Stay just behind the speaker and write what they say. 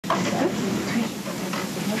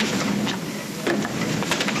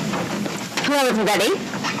Hello, everybody.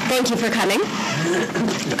 Thank you for coming.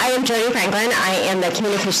 I am Jody Franklin. I am the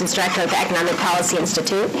Communications Director at the Economic Policy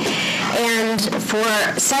Institute. And for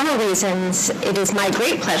several reasons, it is my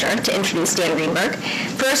great pleasure to introduce Stan Greenberg.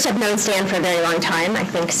 First, I've known Stan for a very long time, I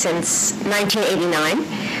think since 1989.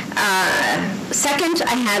 Second,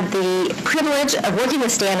 I had the privilege of working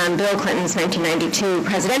with Stan on Bill Clinton's 1992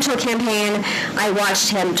 presidential campaign. I watched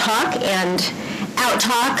him talk and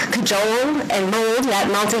out-talk, cajole, and mold that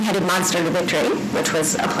multi-headed monster to victory, which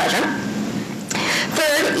was a pleasure.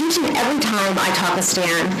 Third, each and every time I talk with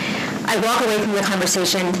Stan, I walk away from the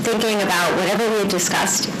conversation thinking about whatever we had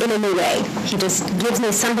discussed in a new way. He just gives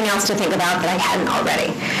me something else to think about that I hadn't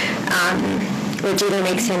already, which either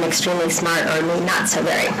makes him extremely smart or me not so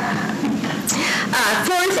very.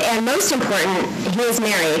 Fourth, and most important, he is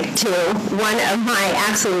married to one of my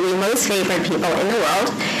absolutely most favorite people in the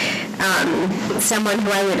world, someone who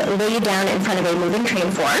I would lay down in front of a moving train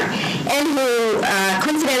for, and who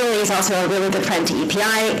coincidentally is also a really good friend to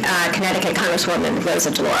EPI, Connecticut Congresswoman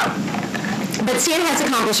Rosa DeLauro. But Stan has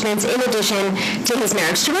accomplishments in addition to his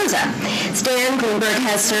marriage to Rosa. Stan Greenberg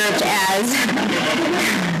has served as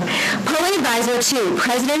polling advisor to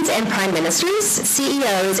presidents and prime ministers,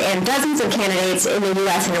 CEOs, and dozens of candidates in the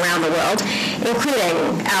U.S. and around the world,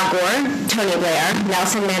 including Al Gore, Tony Blair,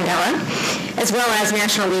 Nelson Mandela, as well as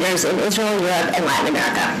national leaders in Israel, Europe, and Latin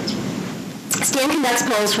America. Stan conducts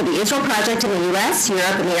polls for the Israel Project in the U.S.,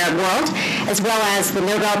 Europe, and the Arab world, as well as the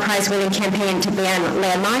Nobel Prize-winning campaign to ban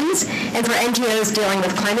landmines, and for NGOs dealing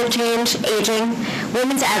with climate change, aging,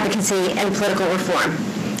 women's advocacy, and political reform.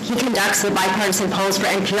 He conducts the bipartisan polls for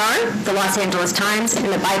NPR, the Los Angeles Times, and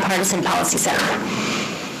the Bipartisan Policy Center.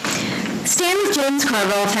 Stan with James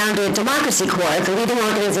Carville founded Democracy Corps, the leading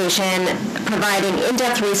organization providing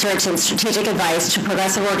in-depth research and strategic advice to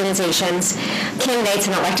progressive organizations, candidates,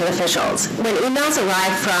 and elected officials. When emails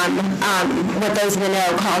arrive from what those in the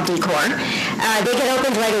know call DCOR, they get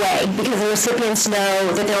opened right away because the recipients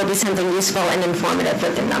know that there will be something useful and informative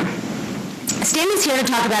within them. Stan is here to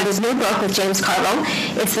talk about his new book with James Carville.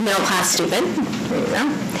 It's The Middle Class Stupid. There you go.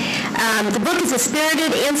 The book is a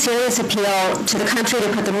spirited and serious appeal to the country to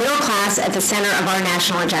put the middle class at the center of our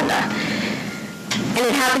national agenda. And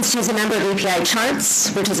it happens to use a number of EPI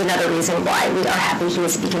charts, which is another reason why we are happy he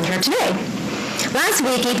is speaking here today. Last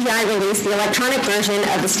week, EPI released the electronic version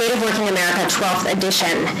of the State of Working America 12th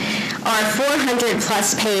edition, our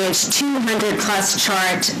 400-plus page, 200-plus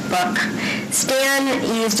chart book. Stan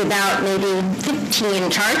used about maybe 15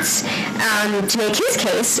 charts to make his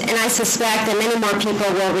case, and I suspect that many more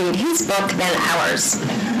people will read his book than ours.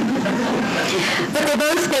 But they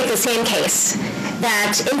both make the same case,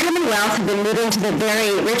 that income and wealth have been moving to the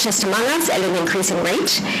very richest among us at an increasing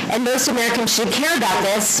rate, and most Americans should care about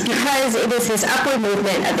this because it is this upward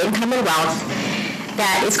movement of income and wealth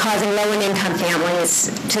that is causing low and income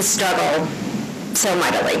families to struggle so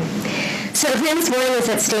mightily. So the plan this morning is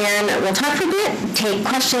that Stan will talk for a bit, take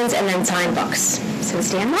questions, and then sign books. So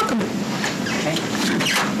Stan, welcome. Okay.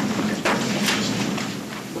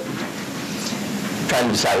 Trying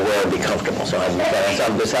to decide where I'd be comfortable, so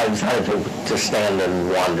I've decided to stand and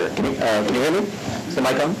wander. Can you hear me? Is the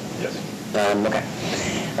mic on? Yes. Okay.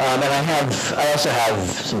 And I also have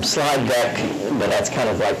some slide deck, but that's kind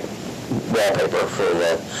of like wallpaper for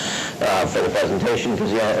the presentation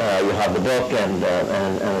because you'll have the book and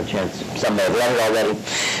a chance. Some may have read it already,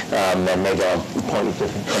 and maybe I'll point you to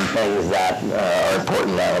some things that are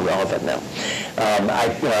important now and relevant now. I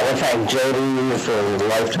want to thank Jody for a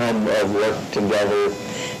lifetime of work together,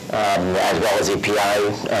 as well as EPI.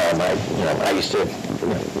 I used to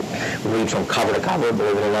read from cover to cover,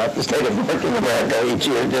 believe it or not, the State of Working America each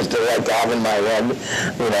year, just to have in my head,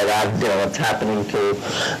 what's happening to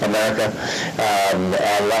America. And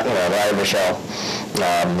Larry Michelle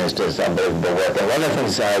is just unbelievable work. And one of the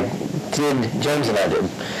things James and I did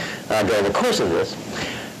during the course of this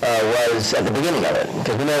was at the beginning of it,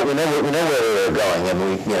 because we know where we were going, and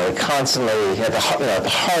we constantly at the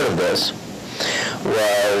heart of this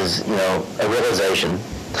was a realization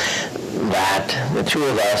that the two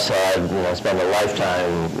of us had spent a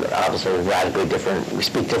lifetime obviously radically different. We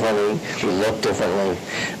speak differently, we look differently,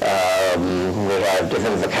 we have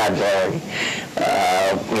different vocabulary,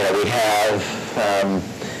 we have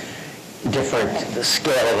different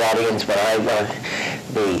scale of audience, but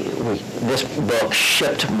this book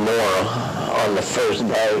shipped more on the first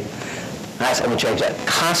day. Let me change that.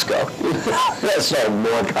 Costco sold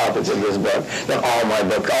more copies of this book than all my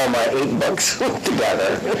 8 books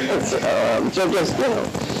together. So just it's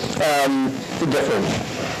a different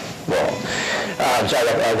world. So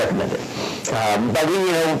I recommend it.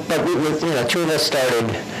 But two of us started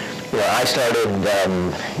I started,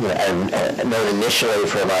 known initially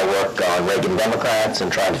for my work on Reagan Democrats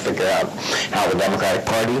and trying to figure out how the Democratic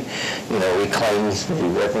Party, reclaims the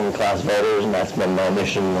working class voters, and that's been my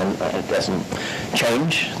mission, and it doesn't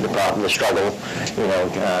change. The struggle,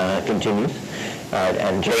 continues.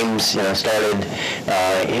 And James, started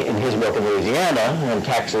in his work in Louisiana and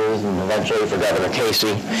Texas, and eventually for Governor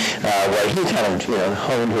Casey, where he kind of,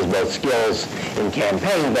 honed his both skills in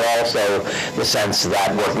campaign, but also the sense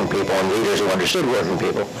that working people and leaders who understood working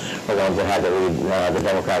people are ones that had to lead the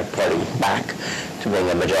Democratic Party back to being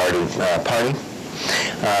a majority party.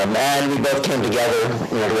 And we both came together,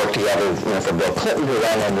 to work together, for Bill Clinton, who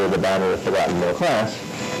ran under the banner of Forgotten Middle Class.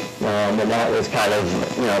 And that was kind of,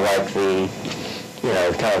 like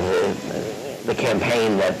the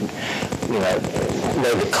campaign that,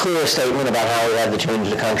 made the clear statement about how we had to change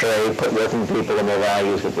the country, put working people and their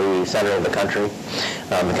values at the center of the country,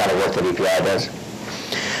 the kind of work that EPI does.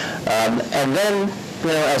 And then,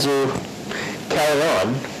 as you carry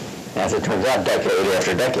on, as it turns out, decade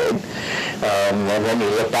after decade, and then you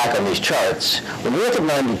look back on these charts, when you look at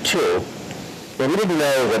 92, we didn't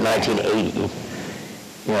know that 1980,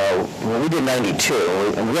 when we did 92,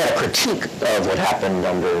 and we had a critique of what happened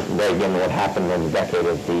under Reagan, what happened in the decade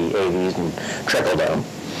of the 80s and trickle-down.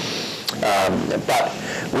 But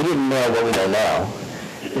we didn't know what we know now,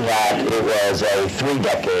 that it was a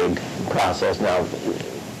 3-decade process. Now,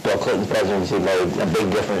 Bill Clinton's presidency made a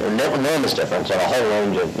big difference, an enormous difference on a whole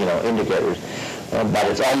range of, indicators. But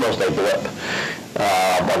it's almost a blip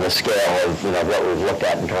on the scale of, what we've looked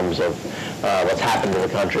at in terms of what's happened to the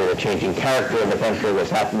country, the changing character of the country, what's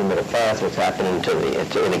happened to the middle class, what's happening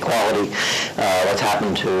to inequality, what's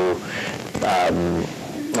happened to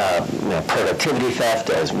productivity theft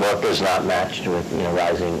as work is not matched with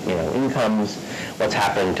rising incomes, what's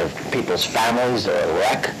happened to people's families that are a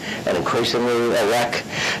wreck, and increasingly a wreck,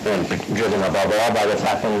 and driven above all by what's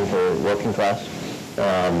happening for working class.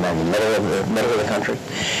 And the middle of the country.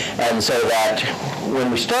 And so that when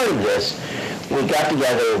we started this, we got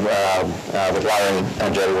together with Larry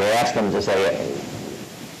and Jody. We asked them to say,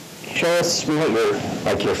 show us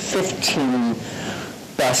your 15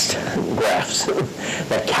 best graphs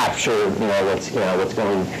that capture what's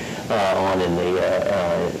going on in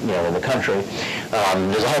the country.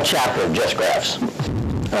 There's a whole chapter of just graphs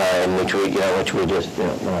in which we just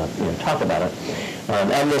talk about it.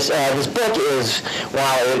 And this book is,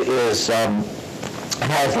 while it is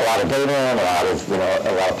has a lot of data and a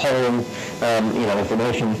lot of polling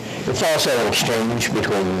information, it's also an exchange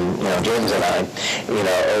between James and I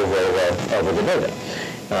over the data.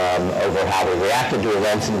 Over how we reacted to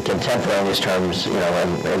events in contemporaneous terms, in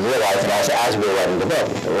real life, and also as we were writing the book,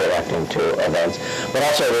 reacting to events, but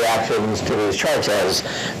also reactions to these charts as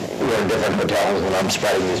different hotels, and I'm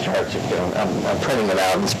spreading these charts, I'm printing them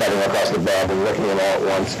out and spreading them across the web and looking at them all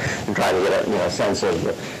at once and trying to get a sense of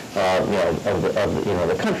the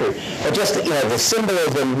country. But just the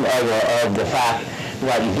symbolism of the fact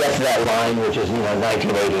that you get to that line, which is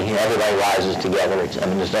 1980, everybody rises together.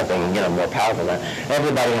 There's nothing more powerful than that.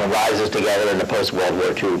 Everybody rises together in the post-World War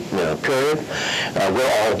II period.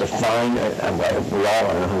 We're all defined. We all,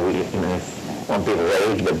 I don't know who we, won't be the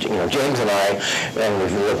age, but James and I, and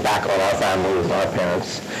if you look back on our families and our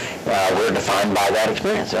parents, we're defined by that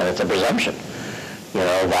experience, and it's a presumption.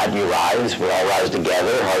 That you rise, we all rise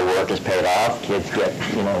together, hard work is paid off, kids get,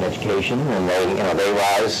 an education, and they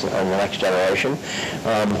rise in the next generation.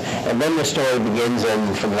 And then the story begins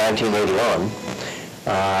from 1980 on,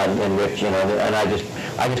 in which, and I just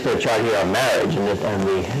put a chart here on marriage, and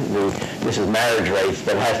this is marriage rates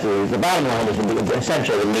that has to, the bottom line is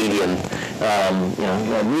essentially the median,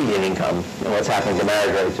 median income, and what's happening to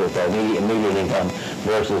marriage rates with the median income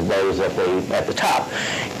versus those at the top.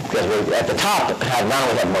 Because we at the top have not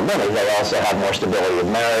only have more money, they also have more stability of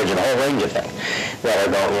marriage and a whole range of things that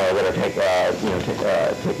are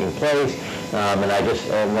taking place. And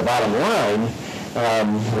the bottom line,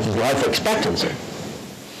 which is life expectancy.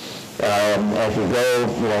 As we go,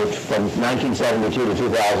 from 1972 to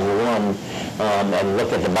 2001, and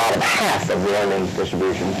look at the bottom half of the earnings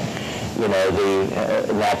distribution,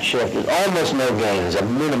 that shift is almost no gain, a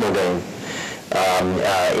minimal gain.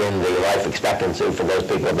 In the life expectancy for those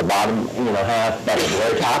people at the bottom, half, but at the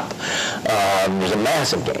very top, there's a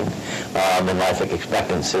massive gain in life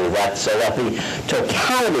expectancy. So that the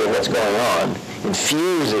totality of what's going on,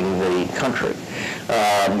 infusing the country,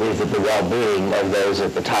 is that the well-being of those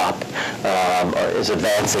at the top is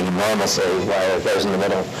advancing enormously, while those in the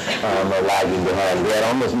middle are lagging behind. We had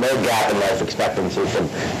almost no gap in life expectancy from,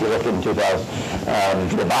 if you look in 2000,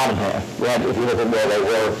 to the bottom half. If you look at where they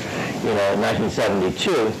were, in 1972,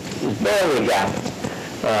 there's barely a gap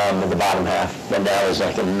in the bottom half, but now is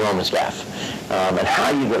like an enormous gap. And how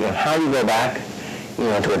you go back,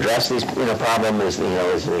 to address these problems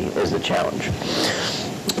is the challenge.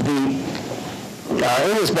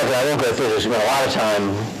 In this book, I won't go through this. A lot of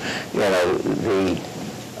time, the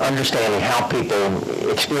understanding how people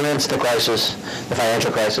experience the crisis, the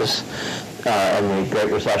financial crisis, and the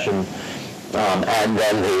Great Recession, and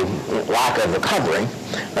then the lack of recovery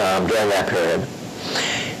during that period.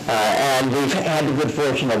 And we've had the good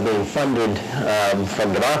fortune of being funded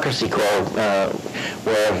from Democracy Corps,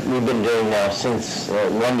 where we've been doing now since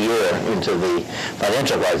 1 year into the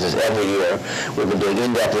financial crisis. Every year we've been doing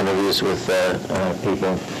in-depth interviews with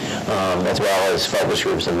people, as well as focus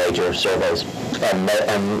groups and major surveys and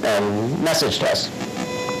message tests.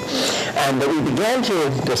 And we began to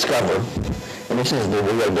discover, and this is the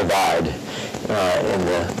real divide in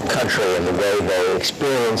the country and the way they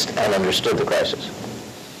experienced and understood the crisis.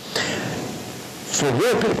 For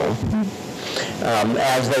real people,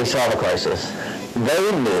 as they saw the crisis,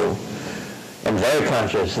 they knew and very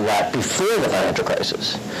conscious that before the financial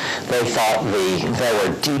crisis, they thought there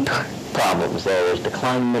were deep problems. There was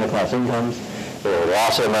declining middle-class incomes. There were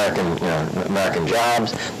loss of American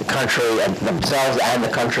jobs. The country themselves and the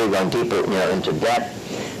country going deeper, into debt.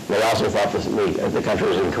 They also thought the country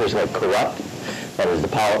was increasingly corrupt. That is,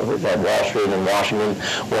 that Wall Street and Washington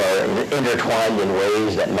were intertwined in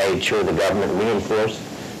ways that made sure the government reinforced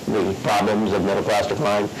the problems of middle-class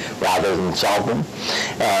decline rather than solve them.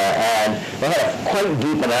 And they had a quite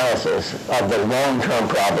deep analysis of the long-term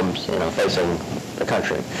problems, facing the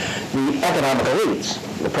country. The economic elites,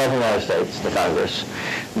 the President of the United States, the Congress,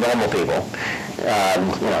 normal people,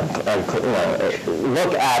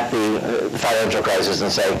 look at the financial crisis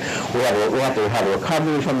and say, we have to have a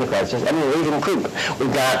recovery from the crisis. I mean, we're even creep.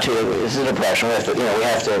 We've got to. This is a depression. We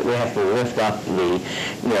have to lift up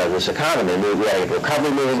this economy. We have to get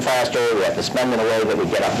recovery moving faster. We have to spend in a way that we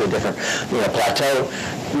get up to a different plateau.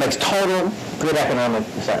 It makes total good economic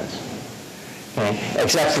sense. Okay.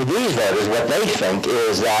 Except for these voters, what they think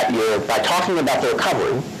is that by talking about the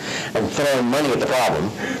recovery and throwing money at the problem,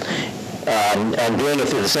 and doing it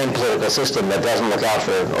through the same political system that doesn't look out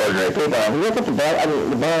for ordinary people. I mean, look at the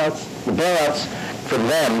bailouts. The bailouts for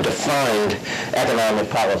them defined economic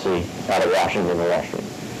policy out of Washington and Wall Street.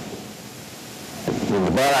 I mean,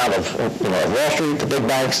 the bailout of Wall Street, the big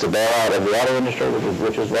banks, the bailout of the auto industry,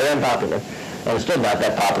 which was very unpopular. And it's still not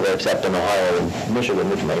that popular except in Ohio and Michigan,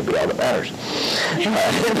 which may be all that matters in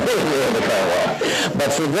the current world.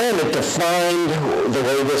 But for them, it defined the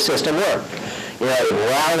way this system worked. It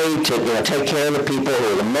rallied to take care of the people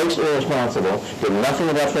who were the most irresponsible, did nothing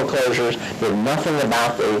about foreclosures, did nothing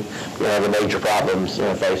about the major problems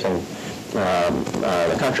facing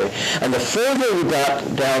the country. And the further we got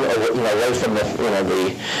down away from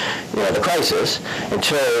the crisis,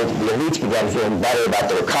 until the elites began feeling better about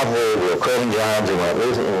the recovery, we were creating jobs, we weren't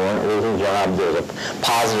losing jobs, there was a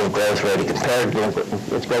positive growth rate compared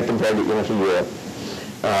it's great compared to Europe.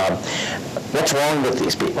 What's wrong with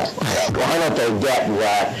these people? Why don't they get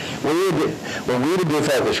that? When we would do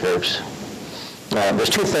focus groups, there's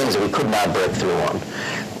two things that we could not break through on.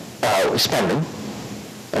 Spending,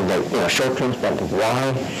 and short-term spending.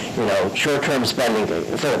 Why? Short-term spending,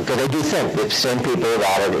 because they do think the same people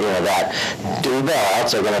that do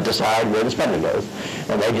bailouts are going to decide where the spending goes.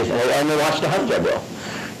 And they watch the healthcare bill,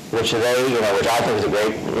 which I think is a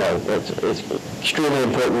great, it's extremely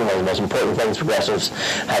important, one of the most important things progressives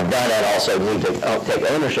have done and also need to take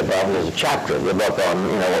ownership of. And there's a chapter of the book on,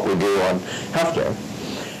 what we do on healthcare.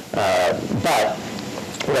 But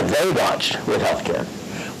what they watched with healthcare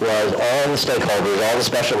was all the stakeholders, all the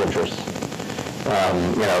special interests,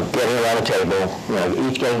 getting around the table,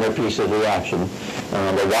 each getting their piece of the action.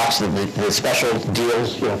 They watched the special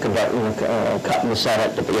deals, cut in the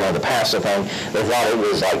Senate, to pass the thing. They thought it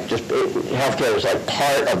was like healthcare was like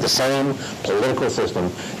part of the same political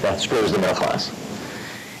system that screws the middle class.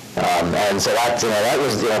 And so that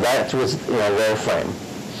was their frame.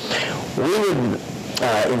 We would,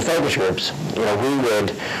 in focus groups, we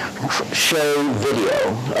would show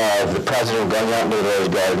video of the president going out into the Rose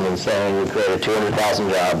Garden and saying we created 200,000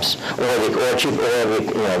 jobs, or the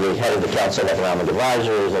head of the Council of Economic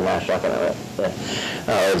Advisors, the national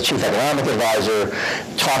the chief economic advisor,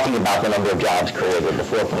 talking about the number of jobs created, the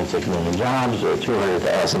 4.6 million jobs, or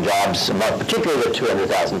 200,000 jobs a month, particularly the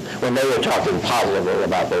 200,000, when they were talking positively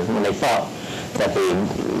about this, when they thought that the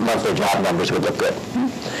monthly job numbers would look good.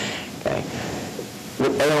 Okay.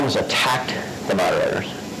 They almost attacked the moderators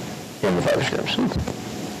in the focus groups.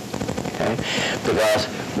 Okay? Because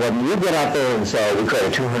when you get out there and say we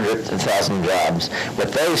created 200,000 jobs,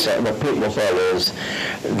 what people say is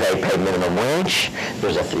they pay minimum wage.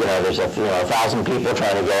 There's a 1,000 people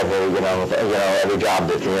trying to get every job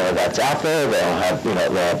that's out there. They don't have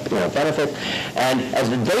benefits. And as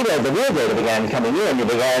the real data began coming in, you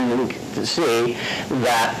began to see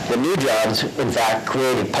that the new jobs, in fact,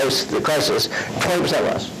 created post the crisis 20%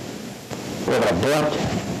 less. We have an abrupt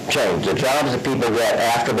change. The jobs that people get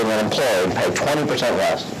after being unemployed pay 20%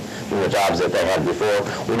 less than the jobs that they had before.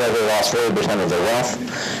 We know they lost 40% of their wealth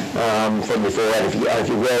from before. And if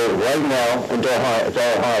you go right now into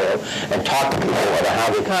Ohio and talk to people about how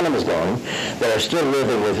the economy is going, they are still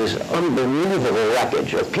living with this unbelievable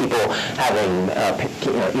wreckage of people having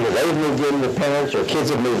either they've moved in with parents or kids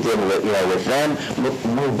have moved in with them,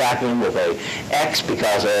 moved back in with a ex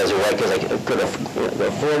because they could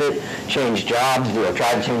afford it, changed jobs,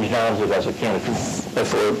 tried to change jobs because they can't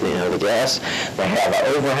afford the gas. They have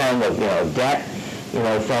an overhang of debt.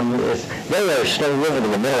 From this, they are still living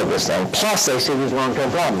in the middle of this thing. Plus, they see these long-term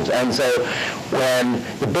problems. And so, when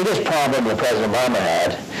the biggest problem that President Obama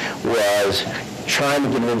had was trying to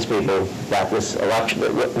convince people that this election,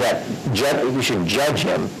 that you should judge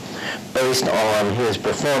him based on his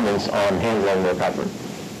performance on handling the recovery.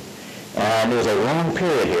 And there was a long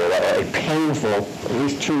period here, a painful, at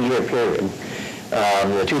least 2-year period.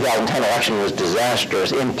 The 2010 election was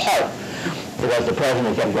disastrous, in part because the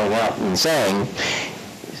president kept going out and saying,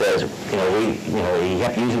 he says, he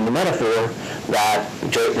kept using the metaphor that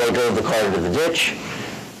they drove the car into the ditch.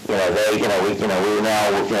 We were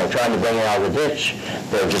now trying to bring it out of the ditch.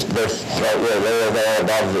 They're there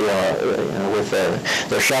above with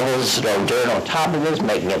their shovels, throwing dirt on top of this,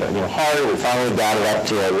 making it harder. We finally got it up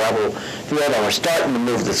to a level field, and we're starting to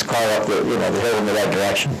move this car up the hill in the right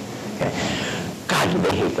direction. Okay. God, do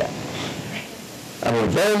they hate that?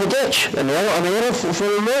 They're in the ditch, and they don't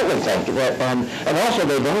fully remotely think that, and also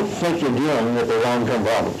they don't think you're dealing with the long-term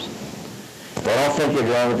problems. They don't think you're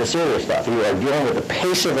dealing with the serious stuff. You are dealing with the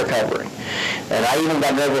pace of recovery. And I even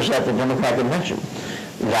got nervous at the Democrat convention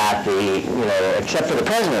that except for the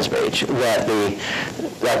president's speech, that they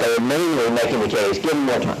were mainly making the case, give them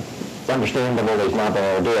more time. It's understandable he's not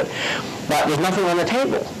going to do it. But there's nothing on the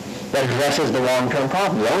table that addresses the long-term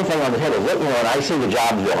problem. The only thing on the table is, and I see the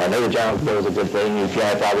jobs bill. I know the jobs bill is a good thing.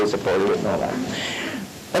 UPI probably supported it and all that.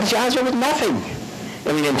 But the jobs bill was nothing.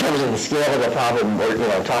 In terms of the scale of the problem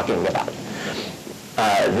we're talking about.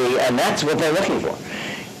 And that's what they're looking for.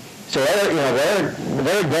 So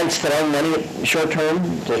they're against throwing money at short term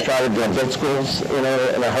to try to build schools in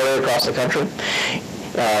a hurry across the country.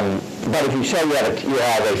 But if you say you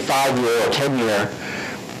have a 5-year or 10-year,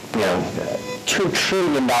 $2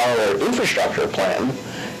 trillion infrastructure plan,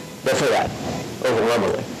 they're for that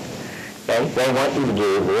overwhelmingly. Okay? They want you to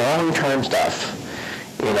do long-term stuff.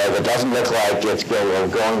 That doesn't look like it's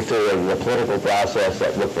going through the political process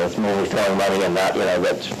that's mainly throwing money and not,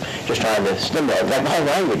 that's just trying to stimulate. That whole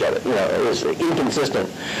language of it, is inconsistent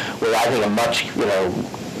with, I think, a much,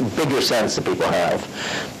 bigger sense that people have,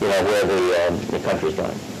 where the country's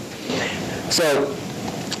going. So,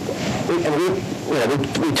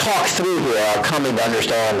 we talk through here coming to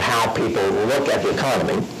understand how people look at the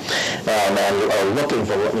economy and are looking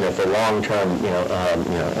for long-term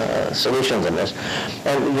solutions in this.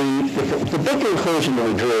 And the big conclusion that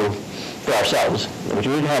we drew for ourselves, which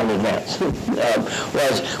we didn't have in advance,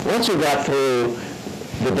 was once we got through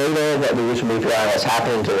the data that we used to move around what's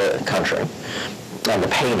happening to the country and the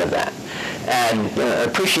pain of that, and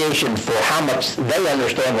appreciation for how much they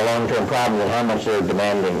understand the long-term problem and how much they're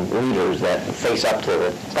demanding leaders that face up to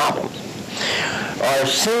the problems. Our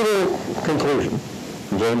single conclusion,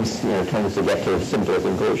 James tends to get to a simpler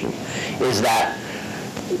conclusion, is that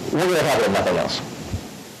we're going to talk about nothing else.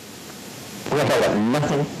 We're going to talk about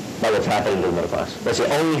nothing but what's happening to the middle class. That's the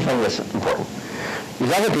only thing that's important.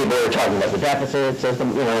 These other people are talking about the deficit system,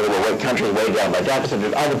 the country way down by deficit.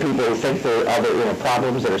 There's other people who think there are other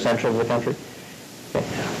problems that are central to the country.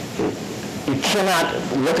 Okay. You cannot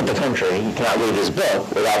look at the country, you cannot read this book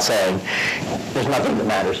without saying there's nothing that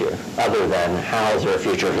matters here other than how is there a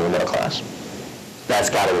future for the middle class. That's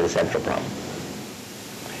got to be the central problem.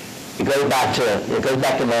 It goes back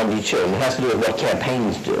to 92, and it has to do with what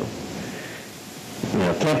campaigns do.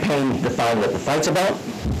 Campaigns define what the fight's about.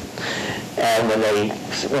 And when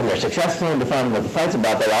they're successful in defining what the fight's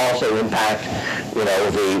about, they also impact,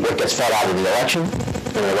 what gets fought out in the election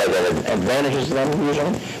in a way that advantages them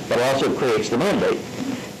usually, but also creates the mandate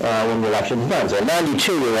when the election's done. So in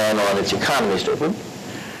 92, we ran on It's Economy Stupid.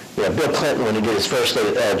 Bill Clinton, when he did his first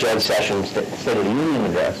Judge Sessions State of the Union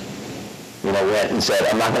address, went and said,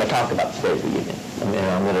 I'm not going to talk about the State of the Union.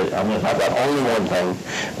 I'm going to talk about only one thing,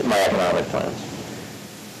 my economic plans.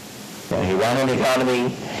 He ran on the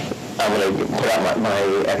economy. I'm going to put out my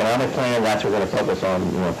economic plan. That's what we're going to focus on,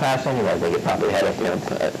 passing. And I think it probably had a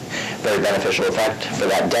very beneficial effect for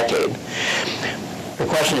that decade. The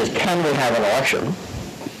question is, can we have an election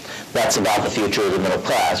that's about the future of the middle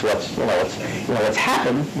class? What's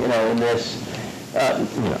happened, in this.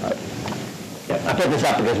 I put this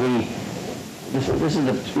up because this is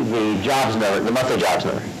the jobs number, the monthly jobs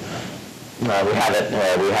number. We have it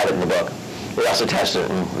in the book. We also tested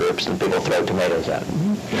it in groups, and people throw tomatoes at it.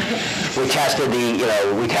 We tested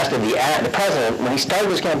the president when he started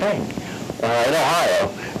his campaign in Ohio,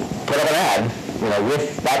 put up an ad,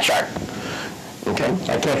 with that chart. Okay,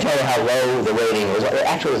 I can't tell you how low the rating was. It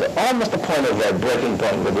actually was almost the point of a breaking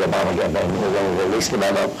point with the Obama campaign when they released the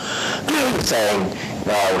memo saying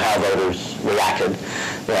how voters reacted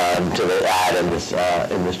to the ad in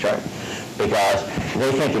this chart. Because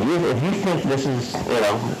they think if you think this is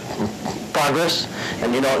progress,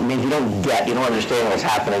 and you don't understand what's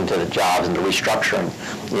happening to the jobs and the restructuring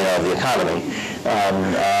of the economy,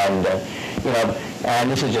 and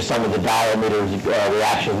this is just some of the diameter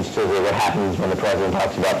reactions to what happens when the president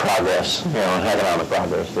talks about progress, economic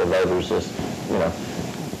progress. The voters just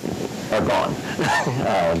are gone.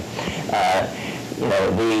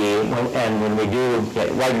 And when we do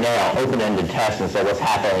right now open-ended tests and say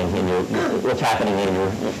how are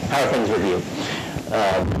things with you?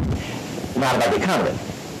 Not about the economy.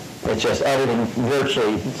 It's just everything,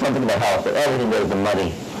 virtually something about health, but everything goes to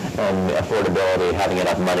money and affordability, having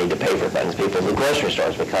enough money to pay for things. People in the grocery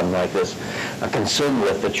stores become like this, consumed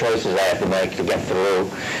with the choices they have to make to get through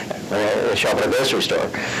shop at a grocery store,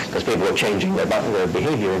 because people are changing their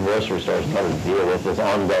behavior in grocery stores in order to deal with this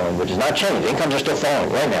ongoing, which is not changing. Incomes are still falling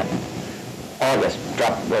right now. August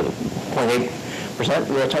dropped 0.8%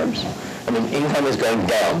 real terms. Income is going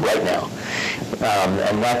down right now,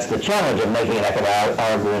 and that's the challenge of making an economic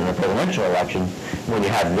argument in a presidential election when you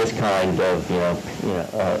have this kind of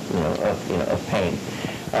of pain.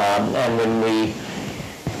 And when we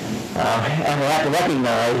and we have to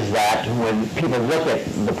recognize that when people look at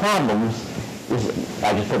the problems,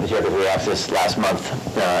 I just put this here because we asked this last month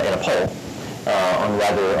in a poll on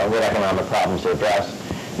what economic problems to address.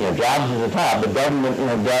 Jobs is the top, but government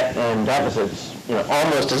debt and deficits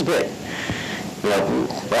almost as big. Well,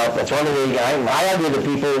 that's one of the. I argue that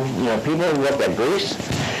people look at Greece,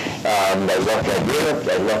 they look at Europe,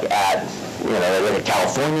 they look at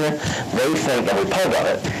California. They think, and we polled on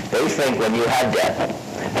it. They think when you have debt,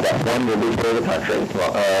 that one will be for the country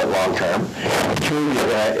long term. Two,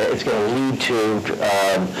 it's going to lead to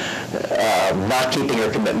not keeping your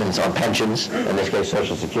commitments on pensions, in this case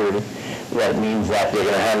Social Security. That means that they're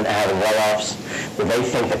going to have layoffs. But they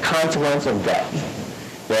think the consequence of debt,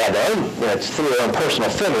 they have their own, it's through their own personal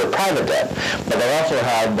figure, private debt, but they also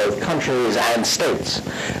have both countries and states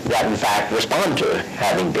that in fact respond to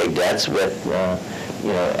having big debts with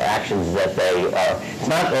actions that they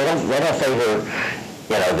don't favor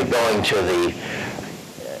the going to the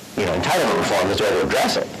entitlement reform is the way to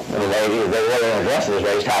address it. They want to address it is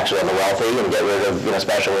raise taxes on the wealthy and get rid of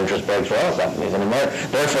special interest breaks for oil companies.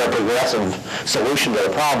 They're for a progressive solution to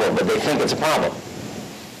the problem, but they think it's a problem.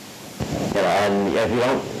 And if you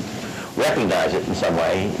don't recognize it in some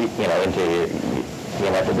way, you have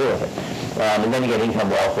to deal with it. And then you get income,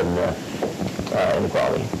 wealth, and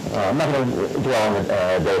inequality. I'm not going to dwell on the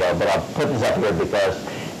data, but I'll put this up here because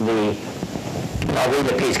I'll read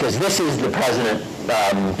the piece, because this is the president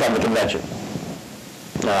from the convention,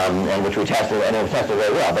 and which we tested, and it was tested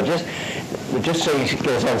very well. But just so you get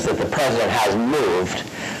a sense that the president has moved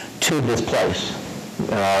to this place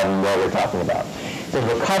where we're talking about. The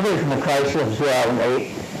recovery from the crisis of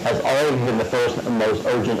 2008 has always been the first and most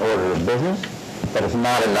urgent order of business, but it's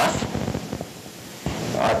not enough.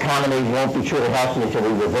 Our economy won't be truly healthy until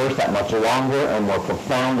we reverse that much longer and more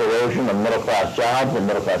profound erosion of middle-class jobs and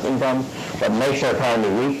middle-class incomes. What makes our economy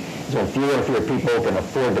weak is when fewer and fewer people can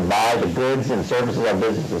afford to buy the goods and services our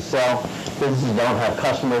businesses sell. Businesses don't have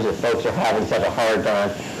customers if folks are having such a hard time.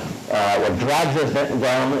 What drags us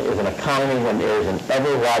down is an economy when there is an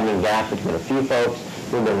ever-widening gap between a few folks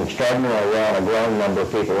who are doing extraordinarily well and a growing number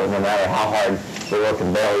of people, and no matter how hard they work,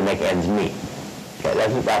 can barely make ends meet. Okay,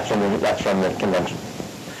 that's from the convention.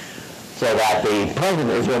 So that the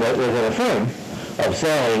president is in a frame of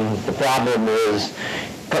saying the problem is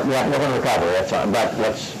we're going to recover, that's fine, but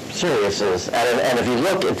what's serious is, and if you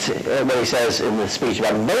look at what he says in the speech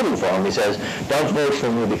about voting for him, he says, don't vote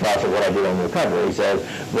for me because of what I do on the recovery. He says,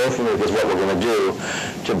 vote for me because what we're going to do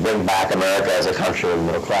to bring back America as a country where the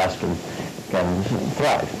middle class can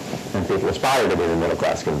thrive. and people aspire to be in the middle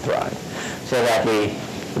class can thrive. So that the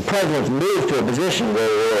president's moved to a position where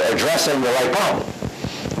we're addressing the right problem.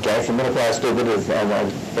 Okay, so middle class stupid is, and I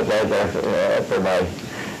put that there for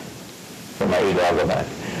my ego, I'll go back.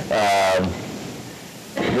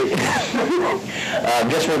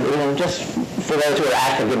 Just for those who are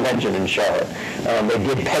at the convention in Charlotte, they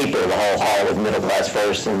did paper the whole hall with middle class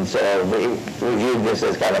first, and so we viewed this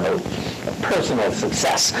as kind of a personal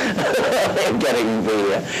success in getting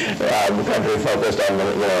the country focused on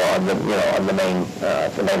the main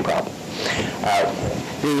problem.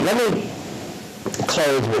 Let me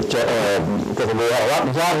close with because we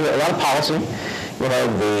have a lot of policy.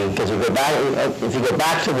 Because if you go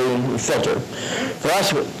back to the filter, for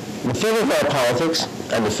us, the filter of our politics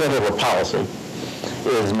and the filter of our policy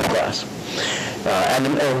is middle class. And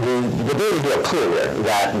the data here are clear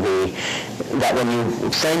that when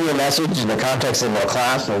you send your message in the context of middle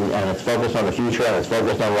class and it's focused on the future and it's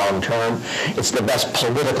focused on long term, it's the best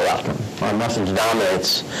political outcome. Our message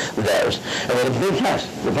dominates theirs. And with a big test,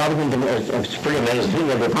 it's pretty amazing.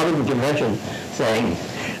 The Republican convention saying,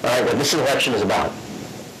 all right, what this election is about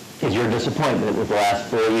is your disappointment with the last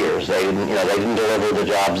 4 years. They didn't deliver the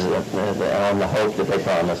jobs on the hope that they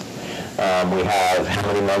promised. We have how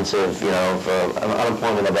many months of, for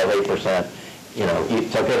unemployment above 8%,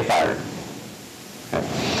 it's okay to fire. Okay.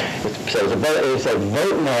 So it's a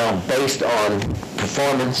vote now based on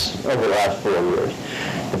performance over the last 4 years.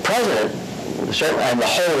 The president, and the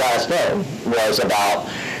whole last day, was about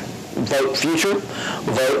vote future,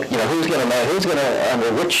 vote, who's going to under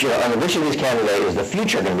which of these candidates is the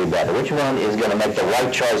future going to be better? Which one is going to make the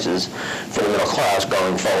right choices for the middle class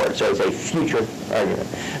going forward? So it's a future argument.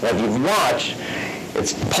 Now, if you've watched,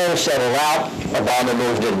 it's polls settled out. Obama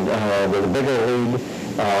moved in with a bigger lead,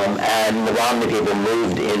 and the Romney people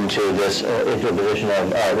moved into a position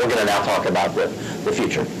of we're going to now talk about the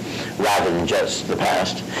future rather than just the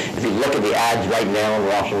past. If you look at the ads right now in the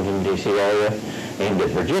Washington, D.C. area, aimed at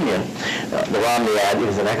Virginia, the Romney ad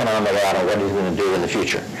is an economic ad on what he's going to do in the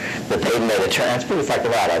future. But they've made a turn. It's a pretty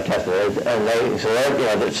effective ad. I've tested it,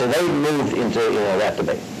 and so they moved into that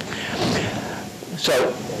debate.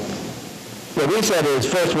 So what we said is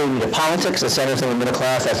first we need a politics that centers in the middle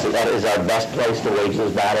class. That is our best place to wage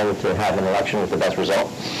this battle to have an election with the best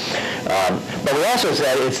result. But we also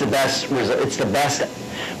said it's the best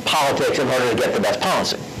politics in order to get the best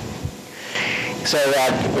policy. So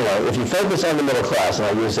that, if you focus on the middle class, and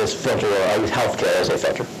I use this filter, or I use healthcare as a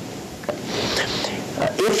filter.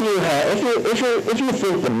 If you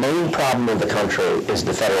think the main problem of the country is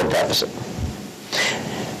the federal deficit,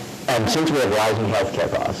 and since we have rising healthcare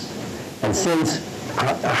costs, and since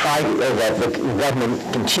that the government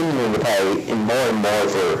continuing to pay more and more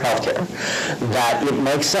for healthcare, that it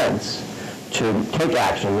makes sense to take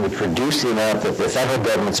action which reduce the amount that the federal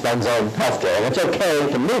government spends on healthcare. And it's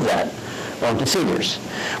okay to move that onto seniors,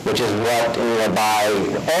 which is what by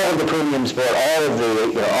all of the premium support, all of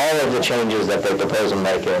the changes that they propose in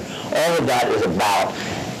Medicare, all of that is about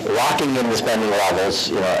locking in the spending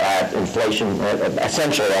levels, at inflation,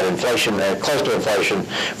 essentially at inflation, close to inflation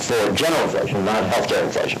for general inflation, not healthcare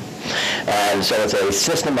inflation. And so it's a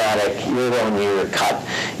systematic year-on-year cut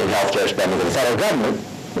in healthcare spending of the federal government,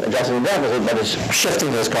 addressing the deficit, but it's shifting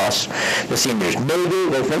those costs to seniors. Maybe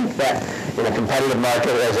they think that in a competitive market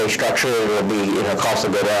as a structure it will be, costs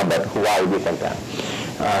will go down, but why would we think that?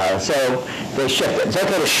 So they shift it. It's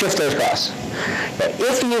okay to shift those costs. But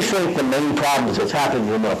if you think the main problem is what's happening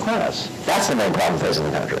in the middle class, that's the main problem facing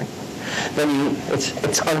the country, then it's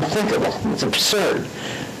unthinkable. It's absurd.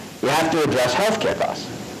 You have to address healthcare costs.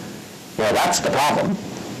 That's the problem.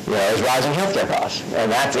 Is rising healthcare costs,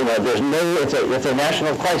 and that's it's a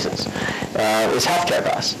national crisis. Is healthcare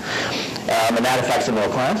costs, and that affects the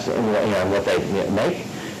middle class and what they make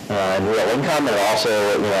and real income, and it also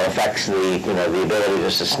affects the ability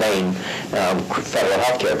to sustain federal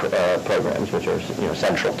healthcare programs, which are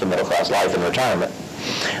central to middle class life and retirement.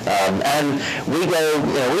 And we go,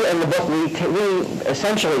 we in the book we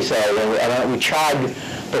essentially say, and we chide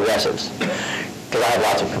progressives. Because I have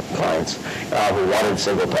lots of clients who wanted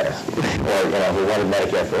single payer, or who wanted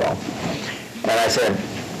Medicare for all. And I said,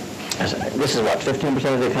 this is what, 15%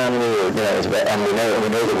 of the economy, and we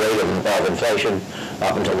know the rate of inflation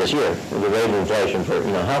up until this year, the rate of inflation for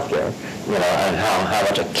healthcare, and how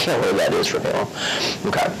much a killer that is for people.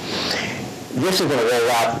 Okay. This is going to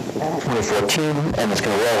roll out 2014, and it's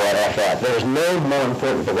going to roll out after that. There's no more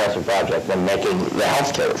important progressive project than making the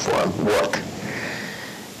healthcare reform work.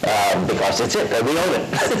 Because it's it, we own it.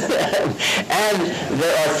 And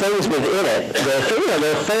there are things within it, there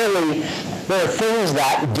are things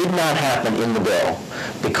that did not happen in the bill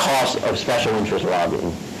because of special interest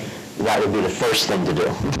lobbying that would be the first thing to do,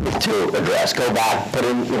 to address. Go back, put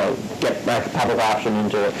in, get back the public option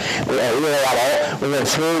into it. We went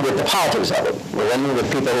through with the politics of it. We went through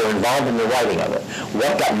with people who were involved in the writing of it.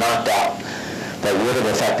 What got knocked out that would have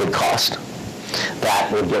affected cost? That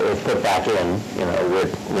would get put back in, and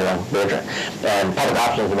public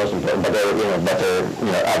option is the most important, but there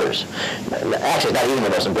are others. Actually, not even the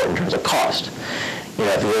most important in terms of cost.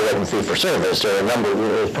 If you're looking fee for service, or a number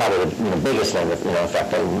is probably the biggest thing that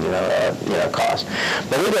affecting cost.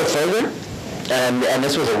 But we go further, and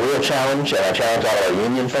this was a real challenge, and I challenge all our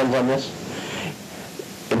union friends on this.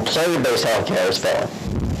 Employer-based health care is failing.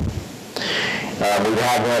 We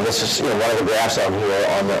have one of the graphs on here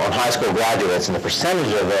on high school graduates and the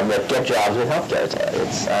percentage of them that get jobs with healthcare.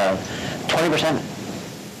 It's 20%.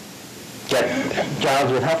 Get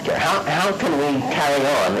jobs with healthcare. How can we carry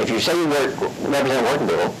on if you say you represent working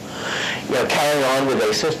people? Carry on with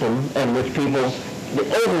a system in which people, the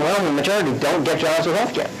overwhelming majority, don't get jobs with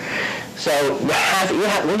healthcare. So we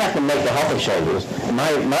have to make the health exchanges. My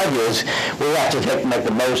view is we have to make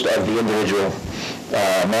the most of the individual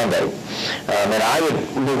mandate. And I would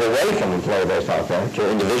move away from employer-based healthcare to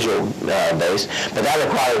individual-based, but that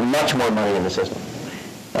requires much more money in the system.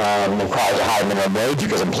 Requires a higher minimum wage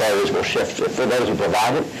because employers will shift for those who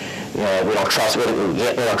provide it. We don't trust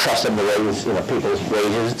them to raise people's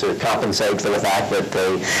wages to compensate for the fact that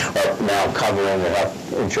they are now covering their health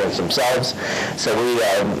insurance themselves. So we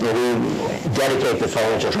dedicate the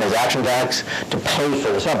financial transaction tax to pay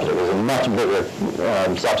for the subsidy. There's a much bigger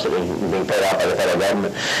subsidy being paid out by the federal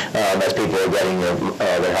government as people are getting their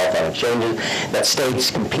health on exchanges. That states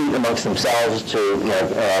compete amongst themselves to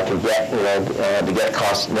get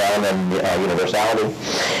costs down and universality.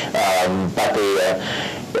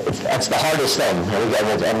 But that's the hardest thing.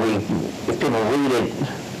 And if people read it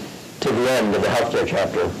to the end of the healthcare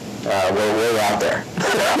chapter, we're out there.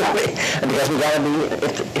 And because we got to be,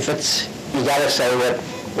 you got to say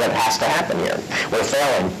what has to happen here. We're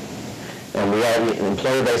failing, and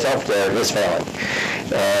employer-based healthcare is failing.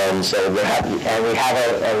 And so we have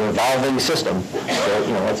a revolving system. So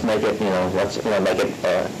let's make it make it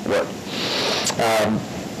work.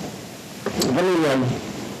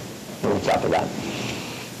 Let me talk about.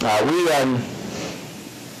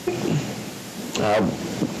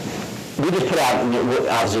 We just put out,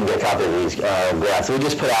 obviously you can get a copy of these graphs, we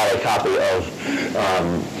just put out a copy of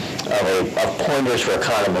pointers for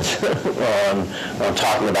economists on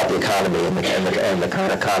talking about the economy and the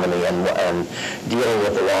current economy and dealing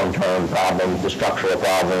with the long-term problems, the structural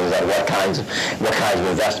problems, and what kinds of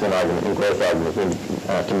investment argument and growth arguments we need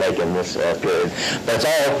to make in this period. But it's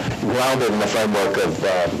all grounded in the framework of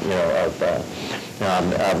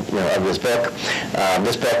this book.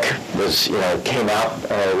 This book came out,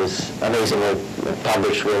 it was amazingly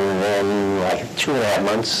published within like 2.5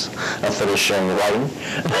 months of finishing writing.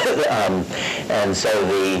 And so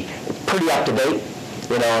pretty up to date,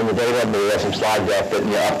 on the data. We have some slide deck that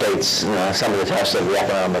updates some of the tests of the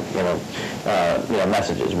economic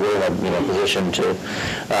messages. We're in a position to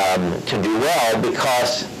do well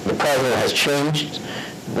because the president has changed.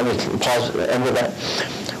 Let me pause and end with that.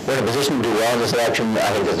 We're in a position to do well in this election,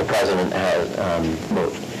 I think, as the president has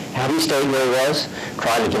moved. Had he stayed where he was,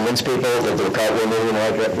 trying to convince people that the recovery moving in the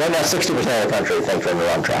right direction, right now 60% of the country thinks we're on the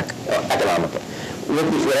wrong track economically.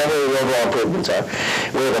 Whatever the overall improvements are,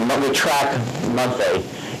 we track monthly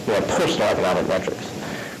personal economic metrics.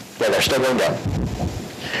 Yeah, they're still going down.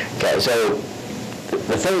 Okay, so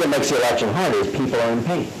the thing that makes the election hard is people are in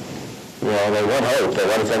pain. They want hope. They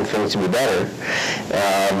want things to be better.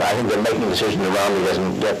 I think they're making a decision that Romney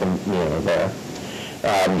doesn't get them, there.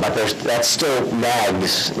 But that still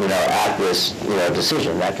nags, at this,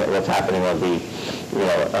 decision. What's happening on the,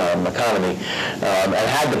 economy. And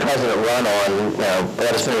had the president run on,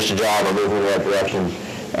 let us finish the job or move in the right direction,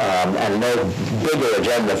 and no bigger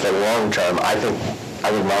agenda for the long term, I think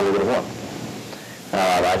Romney would have won.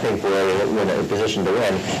 I think we're in a position to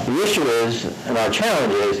win. The issue is, and our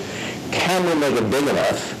challenge is, can we make it big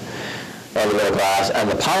enough on the middle class and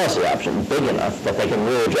the policy option big enough that they can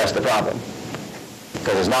really address the problem?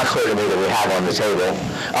 Because it's not clear to me that we have on the table,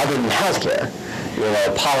 other than healthcare,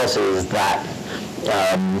 policies that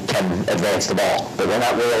can advance the ball. But we're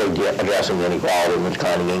not really addressing the inequality and the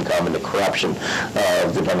declining income and the corruption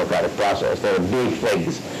of the democratic process. There are big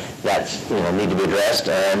things that need to be addressed,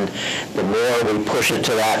 and the more we push it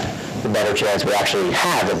to that, the better chance we actually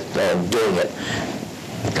have of doing it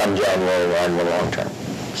come January or in the long term.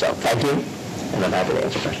 So thank you, and I'm happy to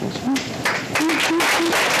answer questions.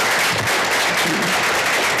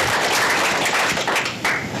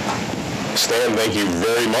 Stan, thank you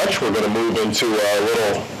very much. We're going to move into a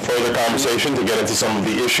little further conversation to get into some of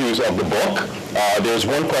the issues of the book. There's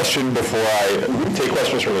one question before I take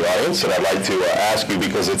questions from the audience that I'd like to ask you,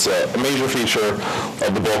 because it's a major feature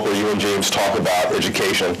of the book where you and James talk about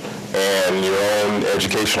education and your own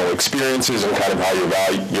educational experiences and kind of how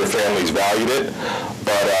your family's valued it.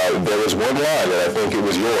 But there was one line, and I think it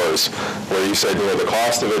was yours, where you said, the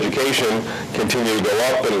cost of education continued to go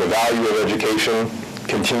up and the value of education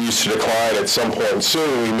continues to decline. At some point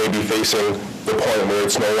soon, we may be facing the point where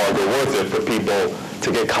it's no longer worth it for people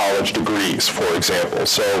to get college degrees, for example.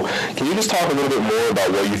 So can you just talk a little bit more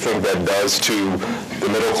about what you think that does to the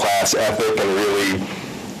middle class ethic and really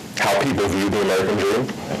how people view the American dream?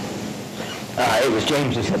 It was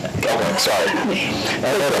James who said that. Okay, sorry.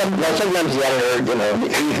 Sometimes the editor,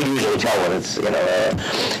 you can usually tell when it's, when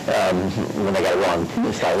they got it wrong.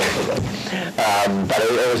 It's not good. But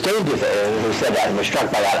it was James who said that and was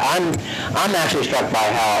struck by that. I'm actually struck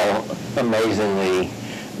by how amazingly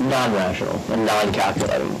non-rational and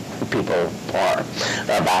non-calculating people are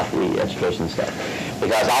about the education stuff.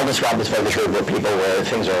 Because I'll describe this focus group where people where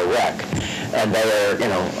things are a wreck, and they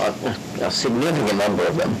are, a significant number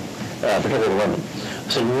of them, particularly women,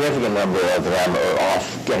 a significant number of them are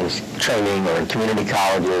off getting training or in community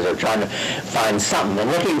colleges or trying to find something and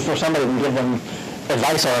looking for somebody to give them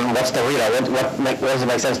advice on what's the, what does it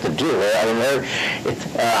make sense to do. I mean,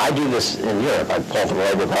 I do this in Europe. I poll for the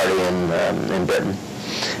Labour Party in Britain.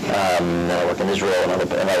 I work in Israel and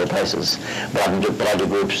other places, but I do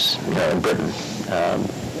groups in Britain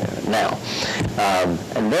now.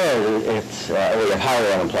 And there, we have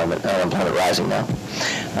higher unemployment rising now.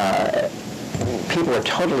 People are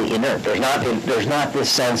totally inert. There's not this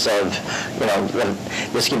sense of,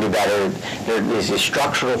 this can be better. There's these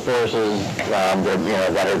structural forces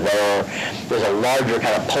that are there. There's a larger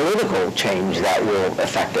kind of political change that will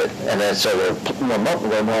affect it, and then so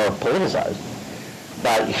they're more politicized.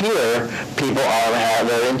 But here, people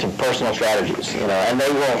they're into personal strategies, and they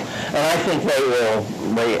will, and I think they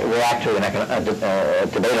react to a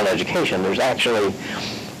debate on education. There's actually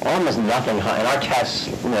almost nothing in our tests.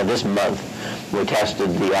 This month, we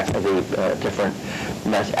tested the different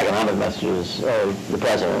economic messages of the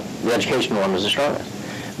president. The education one was the strongest.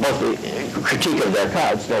 Both the critique of their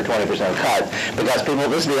cuts, their 20% cut, because people,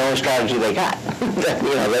 this is the only strategy they got.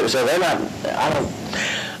 So they're not.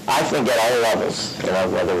 I think at all levels,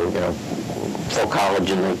 whether full college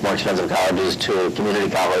and the more expensive colleges to community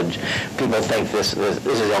college, people think this is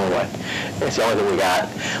the only way. It's the only thing we got,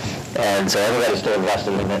 and so everybody's still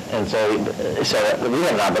investing in it. And so we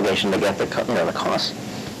have an obligation to get the costs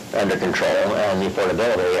under control and the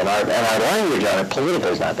affordability. And our language on it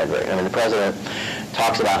politically is not that great. I mean, the president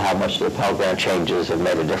talks about how much the Pell Grant changes have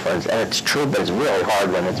made a difference, and it's true, but it's really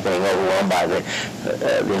hard when it's being overwhelmed by the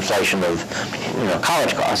inflation of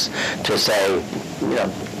college costs to say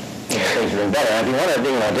things are doing better. And if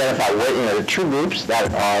you want to identify the two groups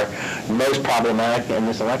that are most problematic in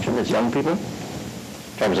this election, it's young people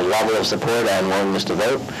in terms of level of support and willingness to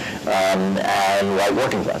vote, and white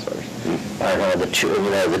working class voters are the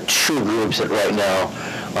two groups that right now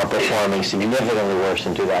are performing significantly worse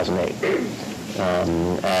than 2008.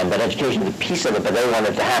 But education is a piece of it, but they want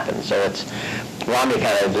it to happen. So Romney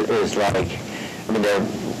kind of is like, I mean,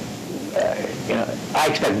 I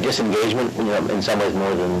expect disengagement, in some ways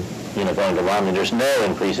more than, going to Romney. There's no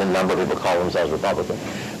increase in the number of people who call themselves Republican.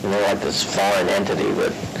 I mean, they're like this foreign entity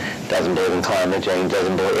that doesn't believe in climate change,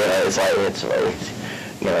 doesn't believe,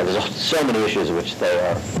 there's so many issues in which they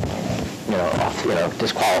are,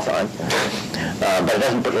 disqualifying. But it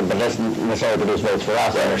doesn't necessarily produce votes for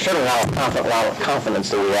us. And there's certainly not a lot of confidence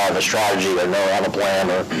that we have a strategy or have a plan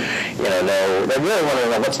or, they really want to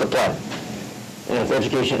know what's the plan. And if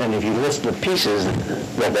education, and if you list the pieces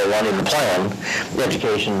that they want in the plan,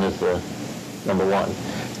 education is the number one.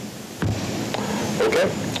 Okay.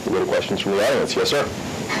 We have questions from the audience. Yes, sir.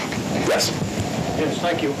 Yes. Yes,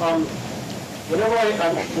 thank you. Whenever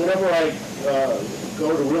I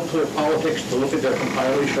go to Real Clear Politics to look at their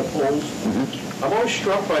compilation of polls, I'm always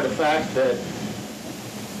struck by the fact that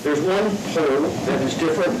there's one poll that is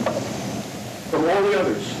different from all the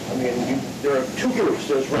others. I mean, there are two groups.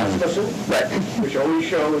 There's Rasmussen, which always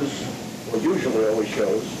shows, or usually always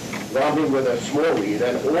shows, Romney with a small lead,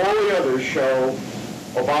 and all the others show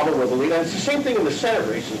Obama with a lead. And it's the same thing in the Senate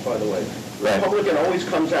races, by the way. The Republican always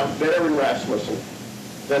comes out better in Rasmussen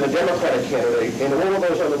than the Democratic candidate in all of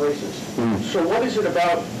those other races. So what is it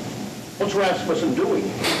about, what's Rasmussen doing?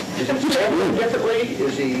 Is he standing differently?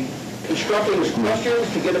 Is he constructing his questions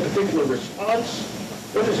to get a particular response?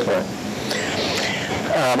 What is it about?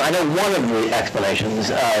 I know one of the explanations,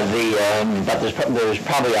 but there's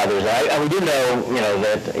probably others. We do know,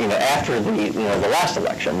 that after the last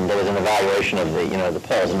election, there was an evaluation of the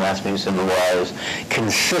polls, and Rasmussen was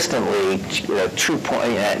consistently 2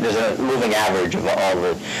 point. There's a moving average of all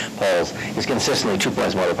the polls. He's consistently 2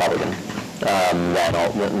 points more Republican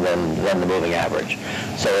than the moving average.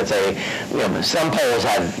 So it's some polls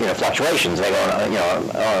have fluctuations. They go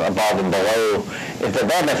above and below. If they're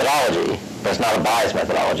bad methodology, but it's not a biased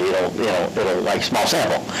methodology, it'll like small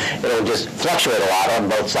sample. It'll just fluctuate a lot on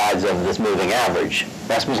both sides of this moving average.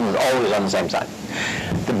 Rasmussen is always on the same side.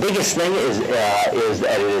 The biggest thing is that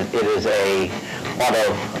it is a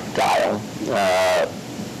auto dial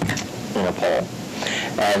in a poll,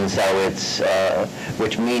 and so it's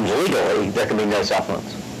which means legally there can be no cell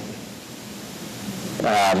phones.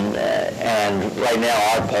 And right now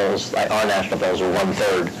our polls, our national polls, are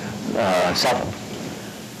 1/3 cell phone.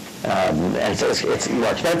 And so it's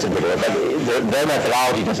more expensive to do it, but their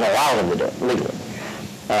methodology doesn't allow them to do it legally.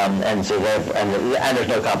 And so and there's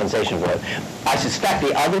no compensation for it. I suspect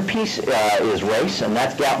the other piece is race, and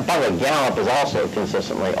that's Gallup. By the way, Gallup is also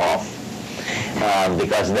consistently off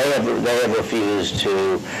because they have refused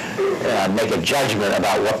to make a judgment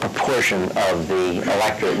about what proportion of the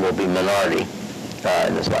electorate will be minority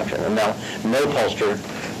in this election. And now, no pollster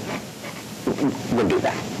would do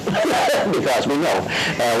that. Because we know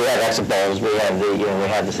we have exit polls, we have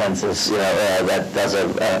the census that does a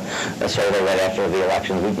survey right after the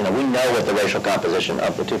election. We know what the racial composition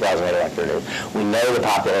of the 2008 electorate is. We know the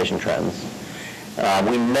population trends.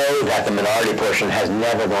 We know that the minority portion has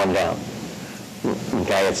never gone down.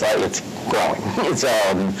 Okay, it's growing.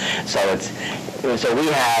 So we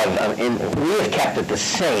have kept it the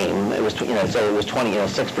same. It was so it was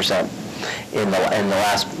 26% in the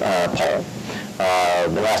last poll.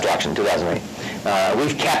 The last election, 2008.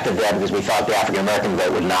 We've kept it there because we thought the African American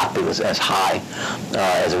vote would not be as high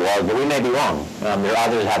as it was, but we may be wrong. There are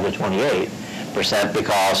others have the 28%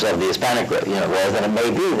 because of the Hispanic vote, whereas then it may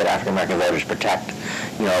be that African American voters protect,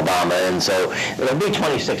 Obama, and so it'll be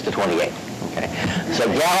 26 to 28. Okay, so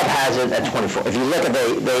Gallup has it at 24. If you look at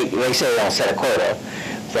they say they'll set a quota.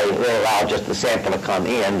 They allow just the sample to come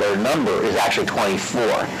in. Their number is actually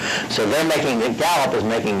 24. So Gallup is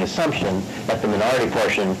making the assumption that the minority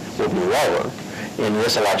portion will be lower in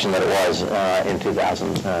this election than it was in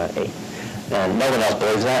 2008. And no one else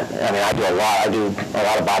believes that. I mean, I do a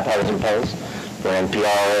lot of bipartisan polls for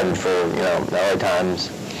NPR and for the LA Times,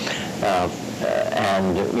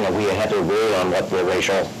 and we have to agree on what the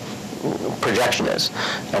racial projection is,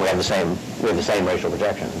 and we have the same racial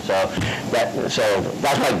projection. So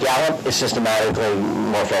that's why Gallup is systematically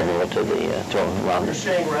more favorable to Romney. You're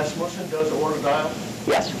saying Rasmussen does auto dial?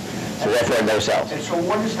 Yes. So therefore, no cells. And so,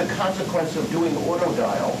 what is the consequence of doing auto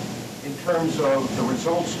dial in terms of the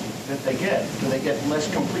results that they get? Do they get less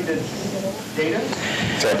completed data?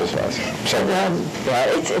 Sample size.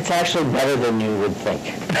 It's actually better than you would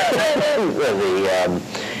think.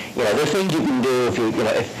 There are things you can do if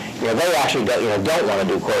they actually don't want to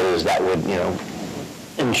do quotas that would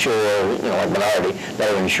ensure like minority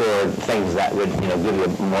that would ensure things that would give you a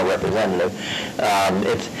more representative.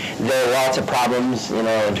 There are lots of problems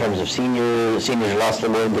in terms of seniors are less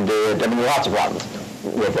willing to do it. I mean, lots of problems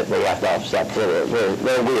with it. They have to offset.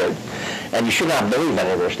 They're weird, and you should not believe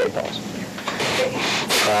any of their state polls.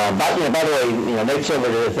 But by the way, Nate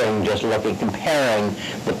Silver did a thing just comparing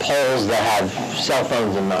the polls that have cell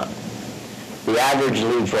phones and not. The average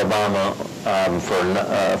lead for Obama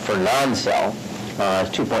for non-cell is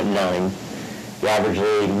 2.9. The average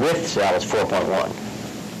lead with cell is 4.1.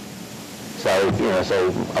 So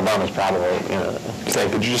Obama's probably Stan,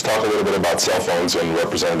 could you just talk a little bit about cell phones and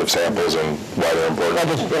representative samples and why they're important?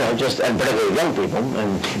 Well, and particularly young people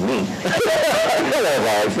and me.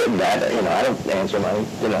 I don't answer my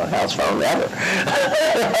house phone ever.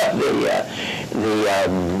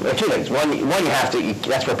 Two things. One, you have to.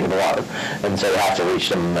 That's where people are, and so you have to reach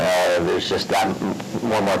them. There's just that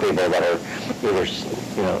more and more people that are either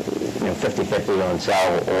 50-50 on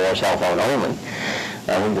cell or cell phone only.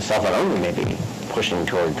 I think the cell phone only may be pushing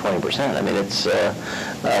toward 20%. I mean, it's and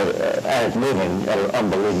it's moving at an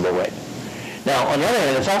unbelievable rate. Now, on the other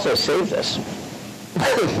hand, it's also saved us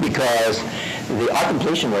because our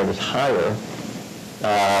completion rate is higher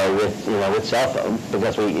with cell phone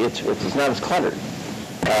because it's not as cluttered.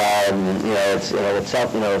 With cell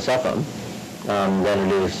phone than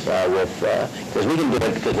it is with because we can do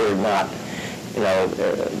it because we're not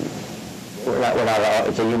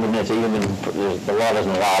it's a human. The law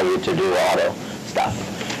doesn't allow you to do auto stuff.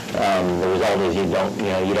 The result is you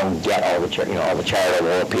don't get all the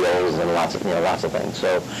charitable appeals and lots of things.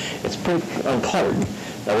 So it's pretty uncluttered.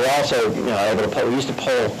 Now we also are able to poll. We used to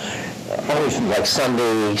poll only from like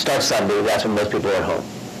Sunday, start Sunday. That's when most people are at home.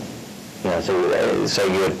 So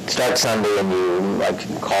you would start Sunday and you like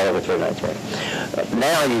call every 3 nights, right?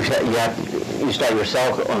 Now you start your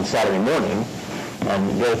cell on Saturday morning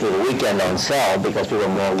and go through the weekend on cell because people are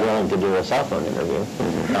more willing to do a cell phone interview.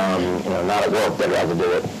 Not at work, they'd rather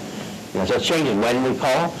do it. So it's changing when we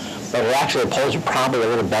call, but actually the polls are probably a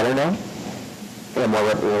little better now. A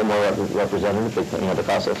little more representative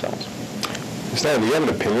because of phones. Stan, do you have an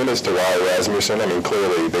opinion as to why Rasmussen,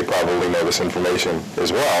 clearly they probably know this information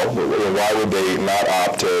as well. Why would they not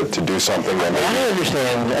opt to do something that maybe... I don't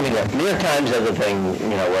understand. The New York Times does a thing,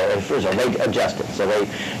 where first of all, they adjust it. So they,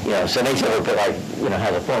 so they sort of put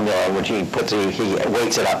has a formula in which he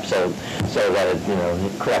weights it up so that it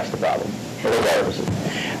corrects the problem for the purposes.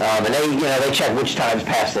 And they check which times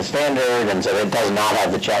pass the standard, and so it does not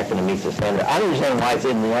have the check and it meets the standard. I don't understand why it's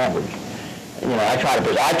in the average. I try to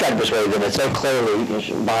persuade them it's so clearly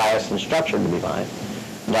biased and structured to be fine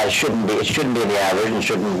that it shouldn't be in the average and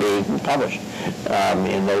shouldn't be published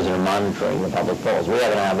in those that are monitoring the public polls. We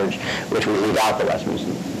have an average which we leave out the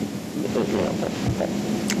Rasmussen.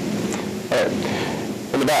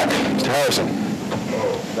 In the back, Mr. Harrison.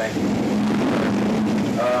 Oh, thank you.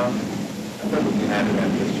 I remember being at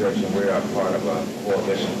this church, and we're a part of a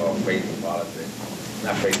coalition called Faith and Politics.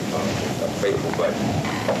 Not Faith and Politics, but Faithful Budget. I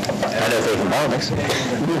know Faith and Politics.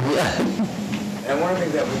 And one of the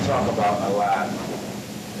things that we talk about a lot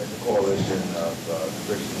is the coalition of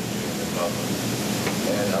Christians and Muslims.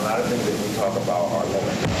 And a lot of things that we talk about are low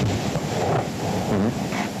income.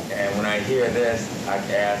 And when I hear this, I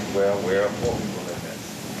ask, well, where are poor people in this?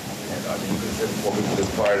 And do you consider poor people as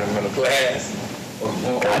part of the middle class? Or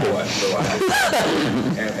what? So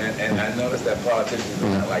and I noticed that politicians do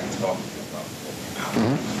not like talking about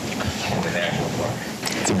in the national party.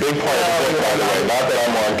 It's a big part of the book, by the way. Not that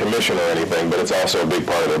I'm on commission or anything, but it's also a big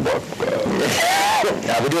part of the book.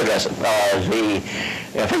 We do address it.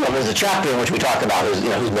 There's a chapter in which we talk about who's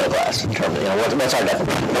middle class in terms of what's our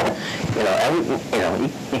definition.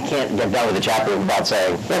 You can't get done with the chapter without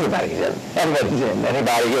saying everybody's in. Everybody's in.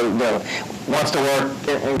 Anybody wants to work,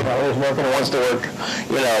 is working and wants to work,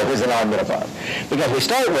 is in our middle class. Because we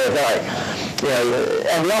start with,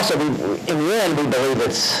 and we also, in the end, we believe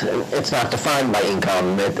it's not defined by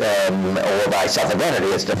income or by self-identity.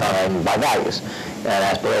 It's defined by values and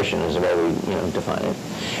aspiration is the way we define it.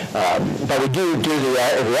 But we do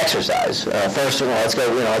the exercise. First, let's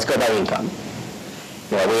go by income.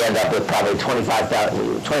 We end up with probably 25 to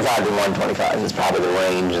 125 is probably the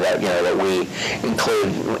range that that we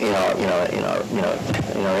include in our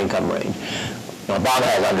income range. Bob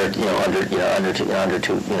has under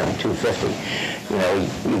 250.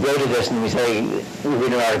 You go to this and we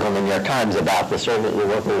read an article in the New York Times about the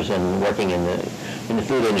workers and working in the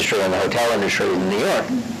food industry and the hotel industry in New York,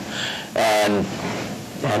 and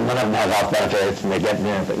none of them have health benefits, and they get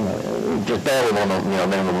just barely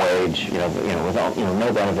minimum wage, with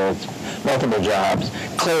no benefits, multiple jobs,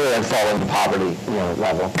 clearly fall into poverty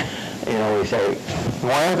level. We say,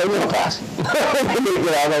 why aren't they middle class? On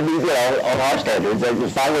our standards,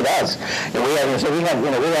 it's fine with us. And we have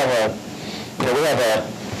a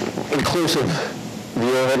inclusive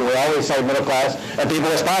view of it, and we always say middle class, and people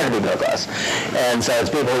aspire to be middle class. And so it's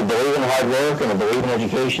people who believe in hard work and who believe in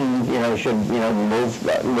education, should,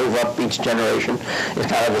 move up each generation is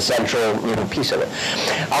kind of the central, piece of it.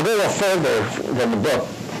 I'll go a little further than the book,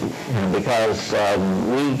 because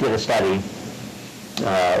we did a study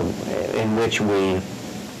in which we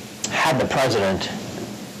had the president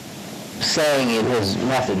saying in his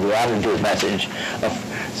message, we added to his message,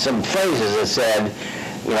 some phrases that said,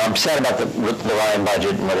 I'm sad about the Ryan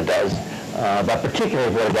budget and what it does, but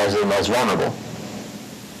particularly what it does to the most vulnerable.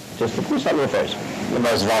 Just let me first, the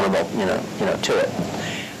most vulnerable, to it.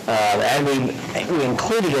 And we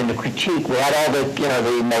included in the critique, we had all the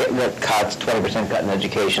cuts, 20% cut in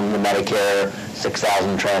education, the Medicare,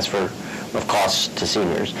 $6,000 transfer of costs to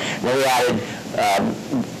seniors. And then we added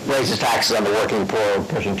raises taxes on the working poor,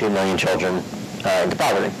 pushing 2 million children into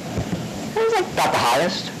poverty. It was about the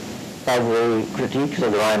highest of the critiques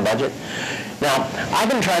of the Ryan budget. Now, I've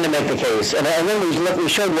been trying to make the case, and then we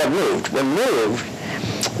showed what moved. What moved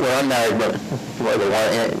were unmarried women.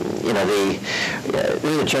 This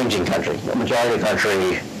is a changing country. The majority of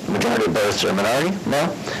births are minority now.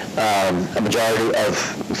 A majority of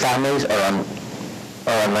families are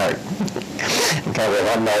unmarried. Okay, we're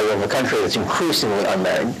unmarried in a country that's increasingly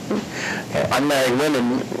unmarried. Okay, unmarried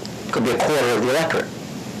women could be a quarter of the electorate.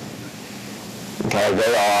 Okay,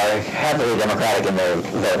 they are heavily Democratic in their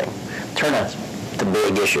voting. Turnout's the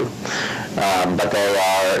big issue. But they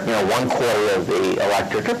are, 1/4 of the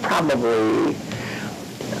electorate. They're probably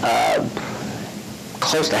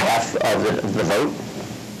close to half of the vote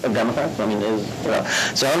of Democrats. I mean,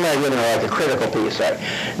 so unmarried women are like a critical piece, right?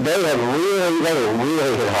 They were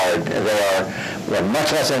really hit hard. They're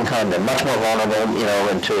much less income. They're much more vulnerable,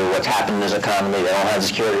 into what's happened in this economy. They don't have the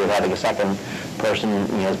security of having a second person,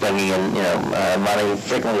 bringing in, money.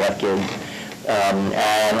 Frequently have kids.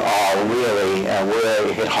 And are really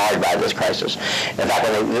hit hard by this crisis. In fact,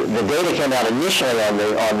 when the data came out initially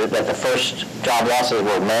that the first job losses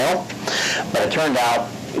were male, but it turned out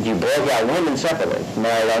if you broke out women separately,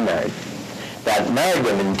 married and unmarried, that married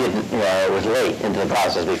women didn't, was late into the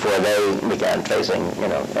process before they began facing,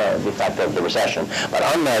 the effect of the recession. But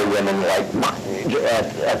unmarried women, right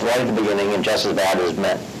at the beginning, and just as bad as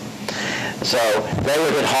men. So they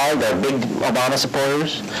were hit hard. They're big Obama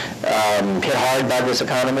supporters, hit hard by this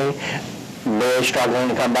economy, really struggling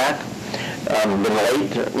to come back. Been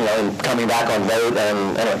late, in coming back on vote.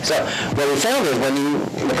 And anyway, so what we found is when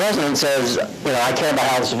the president says, I care about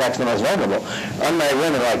how this affects the most vulnerable, unmarried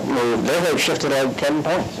women their vote shifted like 10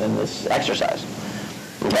 points in this exercise.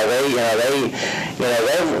 Okay, they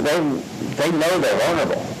know they're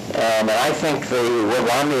vulnerable. And I think what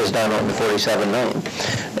Romney has done on the 47 million,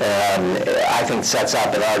 I think sets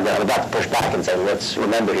up an argument. I'm about to push back and say, let's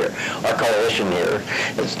remember here, our coalition here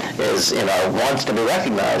is wants to be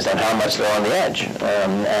recognized on how much they're on the edge.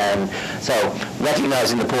 And so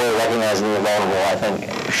recognizing the poor, recognizing the vulnerable, I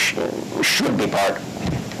think should be part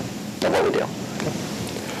of what we do.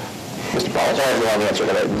 Mr. Paul, sorry if you want to answer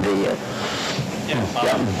Ethan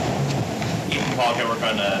Polk, I work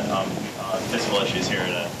on fiscal issues here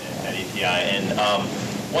at EPI, and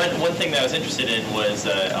one thing that I was interested in was,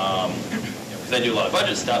 because I do a lot of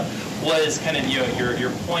budget stuff, was kind of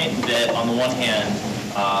your point that on the one hand,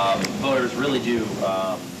 voters really do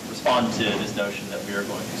respond to this notion that we are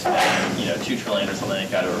going to spend $2 trillion or something like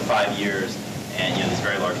that over 5 years, and this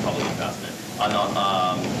very large public investment. And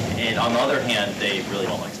on the other hand, they really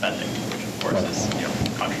don't like spending, which of course is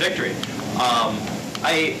contradictory.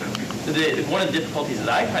 One of the difficulties that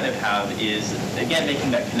I kind of have is, again, making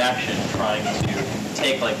that connection, trying to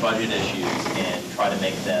take budget issues and try to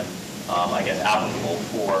make them, applicable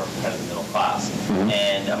for kind of the middle class. Mm-hmm.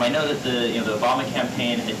 And I know that the Obama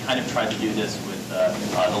campaign had kind of tried to do this with the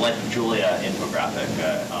Life of Julia infographic.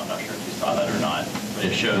 I'm not sure if you saw that or not, but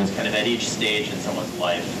it shows kind of at each stage in someone's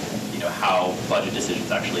life, how budget decisions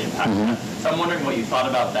actually impact them. So I'm wondering what you thought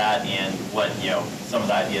about that and what, some of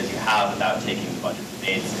the ideas you have about taking the budget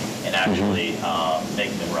debates and actually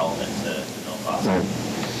making them relevant to the middle class.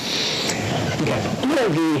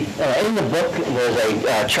 In the book, there's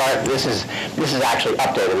a chart. This is actually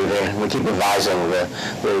updated. We keep revising the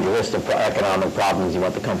list of economic problems you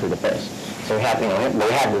want the country to face. So we have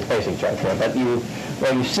this basic chart here. But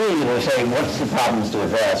what you see, we're saying, what's the problems to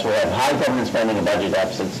address? We have high government spending and budget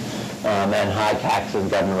deficits, and high taxes and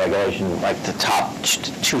government regulation, like the top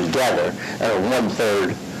two together,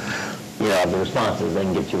 1/3. Of the responses. They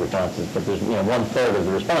can give 2 responses, but there's 1/3 of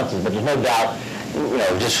the responses. But there's no doubt,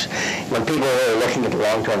 just when people are looking at the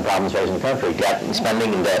long-term problems facing the country, debt and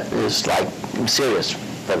spending and debt is serious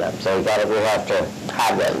for them. So we'll have to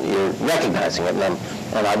have that. You're recognizing it, and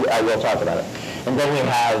I will talk about it. And then we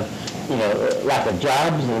have lack of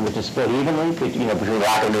jobs, which is split evenly between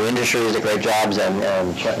lack of new industries that create jobs and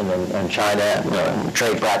China, and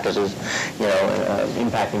trade practices,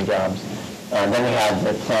 impacting jobs. And then we have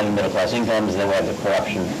the declining middle class incomes, and then we have the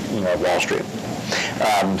corruption, of Wall Street.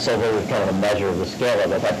 So there's kind of a measure of the scale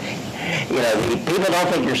of it. But people don't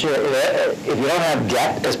think you're serious. If you don't have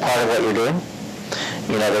debt as part of what you're doing,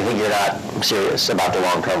 they think you're not serious about the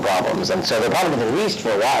long-term problems. And so the problems, at least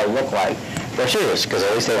for a while, look like they're serious because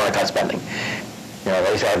at least they want to cut spending.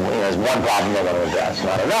 They said, there's one problem they're going to address,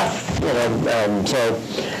 not enough. So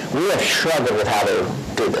we have struggled with how to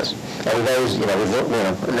do this. And those, in the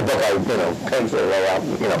book I, painfully lay out,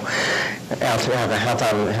 how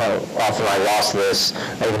often I lost this.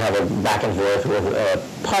 I even have a back and forth with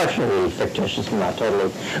partially fictitious, not totally,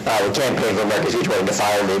 the campaign for America's Each Way to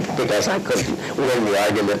fire me because I couldn't win the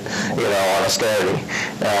argument, on austerity.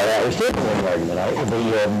 We still didn't win the argument.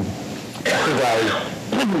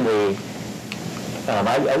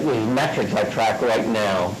 The metrics I track right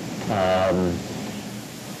now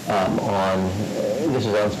this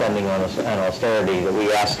is on spending on austerity that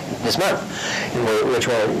we asked this month, which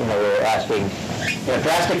we're asking,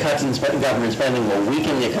 drastic cuts in government spending will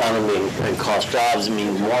weaken the economy and cost jobs,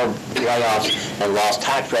 mean more layoffs and lost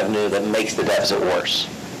tax revenue that makes the deficit worse.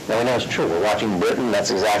 Now we know it's true. We're watching Britain,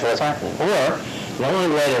 that's exactly what's happening. Or the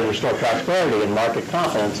only way to restore prosperity and market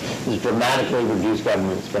confidence is dramatically reduce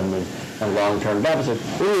government spending and long-term deficit.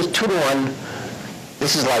 It was 2-1.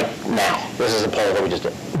 This is like now. This is a poll that we just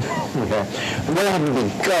did. Okay, we haven't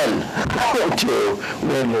begun to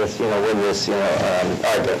win this,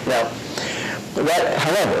 argument. Now,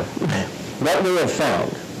 however, what we have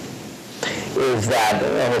found is that,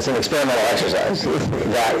 and it's an experimental exercise,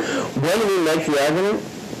 that when we make the argument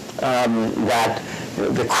that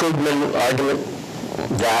the Krugman argument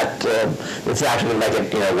that it's actually going to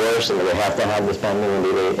make it worse and that we have to have this spending and be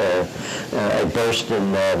a burst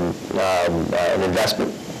in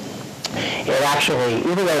investment. It actually,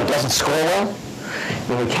 even though it doesn't score well,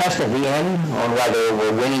 when we test at the end on whether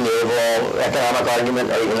we're winning the overall economic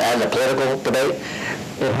argument or even and the political debate,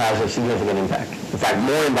 it has a significant impact. In fact,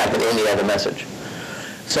 more impact than any other message.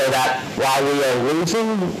 So that while we are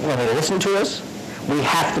losing when they listen to us, we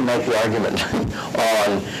have to make the argument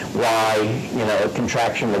on why, a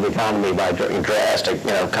contraction of the economy by drastic,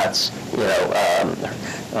 cuts,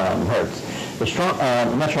 hurts. The strong,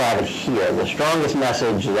 I'm not sure I have it here. The strongest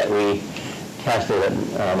message that we tested,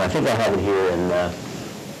 I think I have it here in,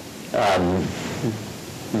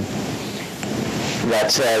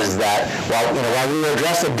 that says that while we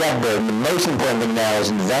address the debt burden, the most important thing now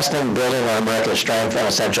is investing in building on America's strength and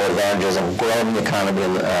essential advantages and growing the economy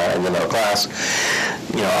in the middle class.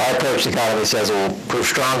 Our approach to the economy says it will prove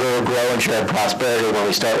stronger, grow, and share prosperity when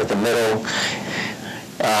we start with the middle.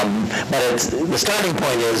 But the starting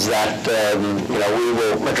point is that we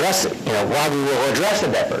will address it. Why we will address the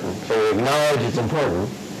debt burden. So we acknowledge it's important.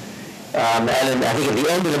 And I think at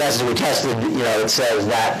the end of the message we tested, it says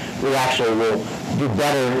that we actually will do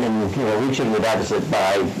better in reaching the deficit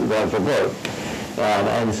by going for growth.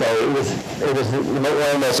 And so it was one of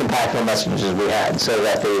the most impactful messages we had. So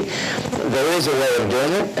that there is a way of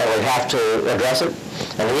doing it, and we have to address it.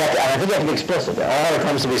 And I think you have to be explicit. All it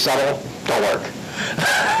comes to be subtle, don't work.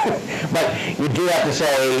 But you do have to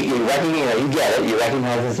say you get it, you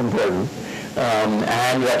recognize it's important.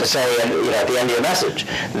 And you have to say, at the end of your message,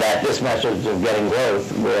 that this message of getting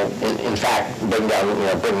growth will, in fact, bring down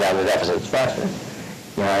the deficits faster.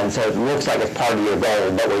 And so it looks like it's part of your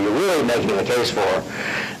goal, but what you're really making the case for.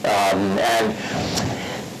 And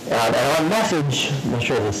our message, I'm not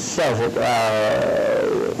sure if it says it.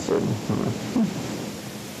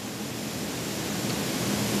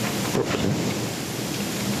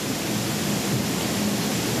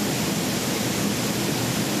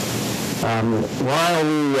 While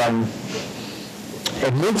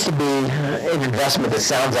it needs to be an investment that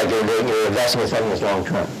sounds like you're investing in something that's long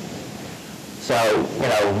term. So,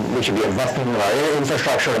 we should be investing in our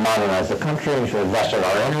infrastructure to modernize the country. We should invest in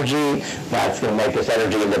our energy. That's going to make us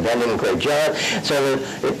energy independent and create jobs. So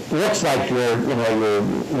it looks like your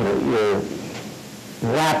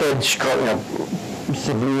rapid,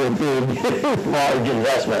 severe, big, large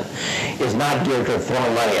investment is not geared to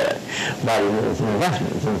throwing money at it, but it's an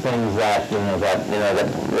investment. It's in things that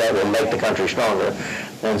will make the country stronger.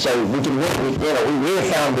 And so we really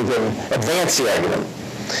found we can advance the argument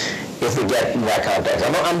if we get in that context.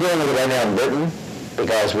 I'm dealing with it right now in Britain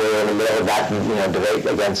because we're in the middle of that debate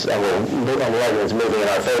against, and the argument's moving in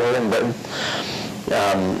our favor in Britain.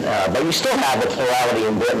 But you still have a plurality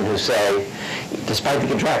in Britain who say, despite the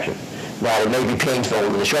contraction, that it may be painful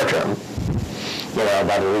in the short term, but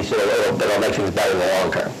at least it'll make things better in the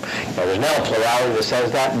long term. There's now a plurality that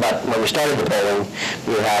says that, but when we started the polling,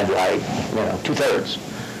 we had two-thirds,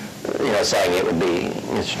 saying it would be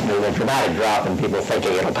a dramatic drop in people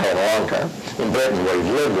thinking it'll pay in the long term. In Britain, where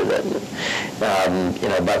you've lived with it,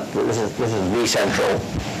 but this is the central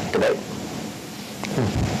debate.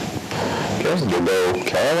 Okay, you'll go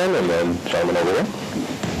Carolyn and then gentleman over there.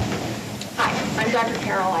 Hi, I'm Dr.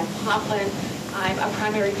 Carol. I'm Hoffman. I'm a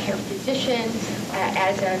primary care physician.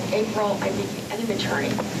 As of April, I became an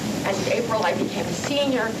attorney. As of April, I became a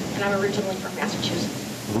senior, and I'm originally from Massachusetts.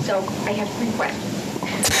 So I have 3 questions.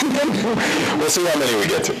 We'll see how many we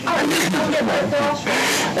get to. All right, they're all short.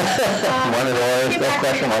 One of the first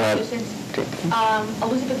question,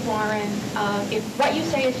 Elizabeth Warren, if what you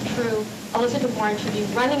say is true, Elizabeth Warren should be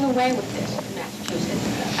running away with this in Massachusetts.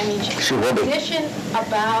 I mean, she's a position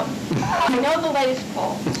about, I know the latest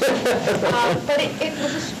poll, but it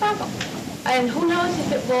was a struggle. And who knows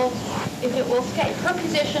if it will stay. Her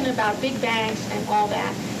position about big banks and all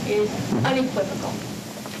that is unequivocal.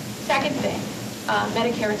 Second thing,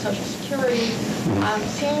 Medicare and Social Security.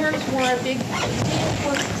 Seniors were a big,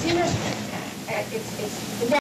 seniors, it's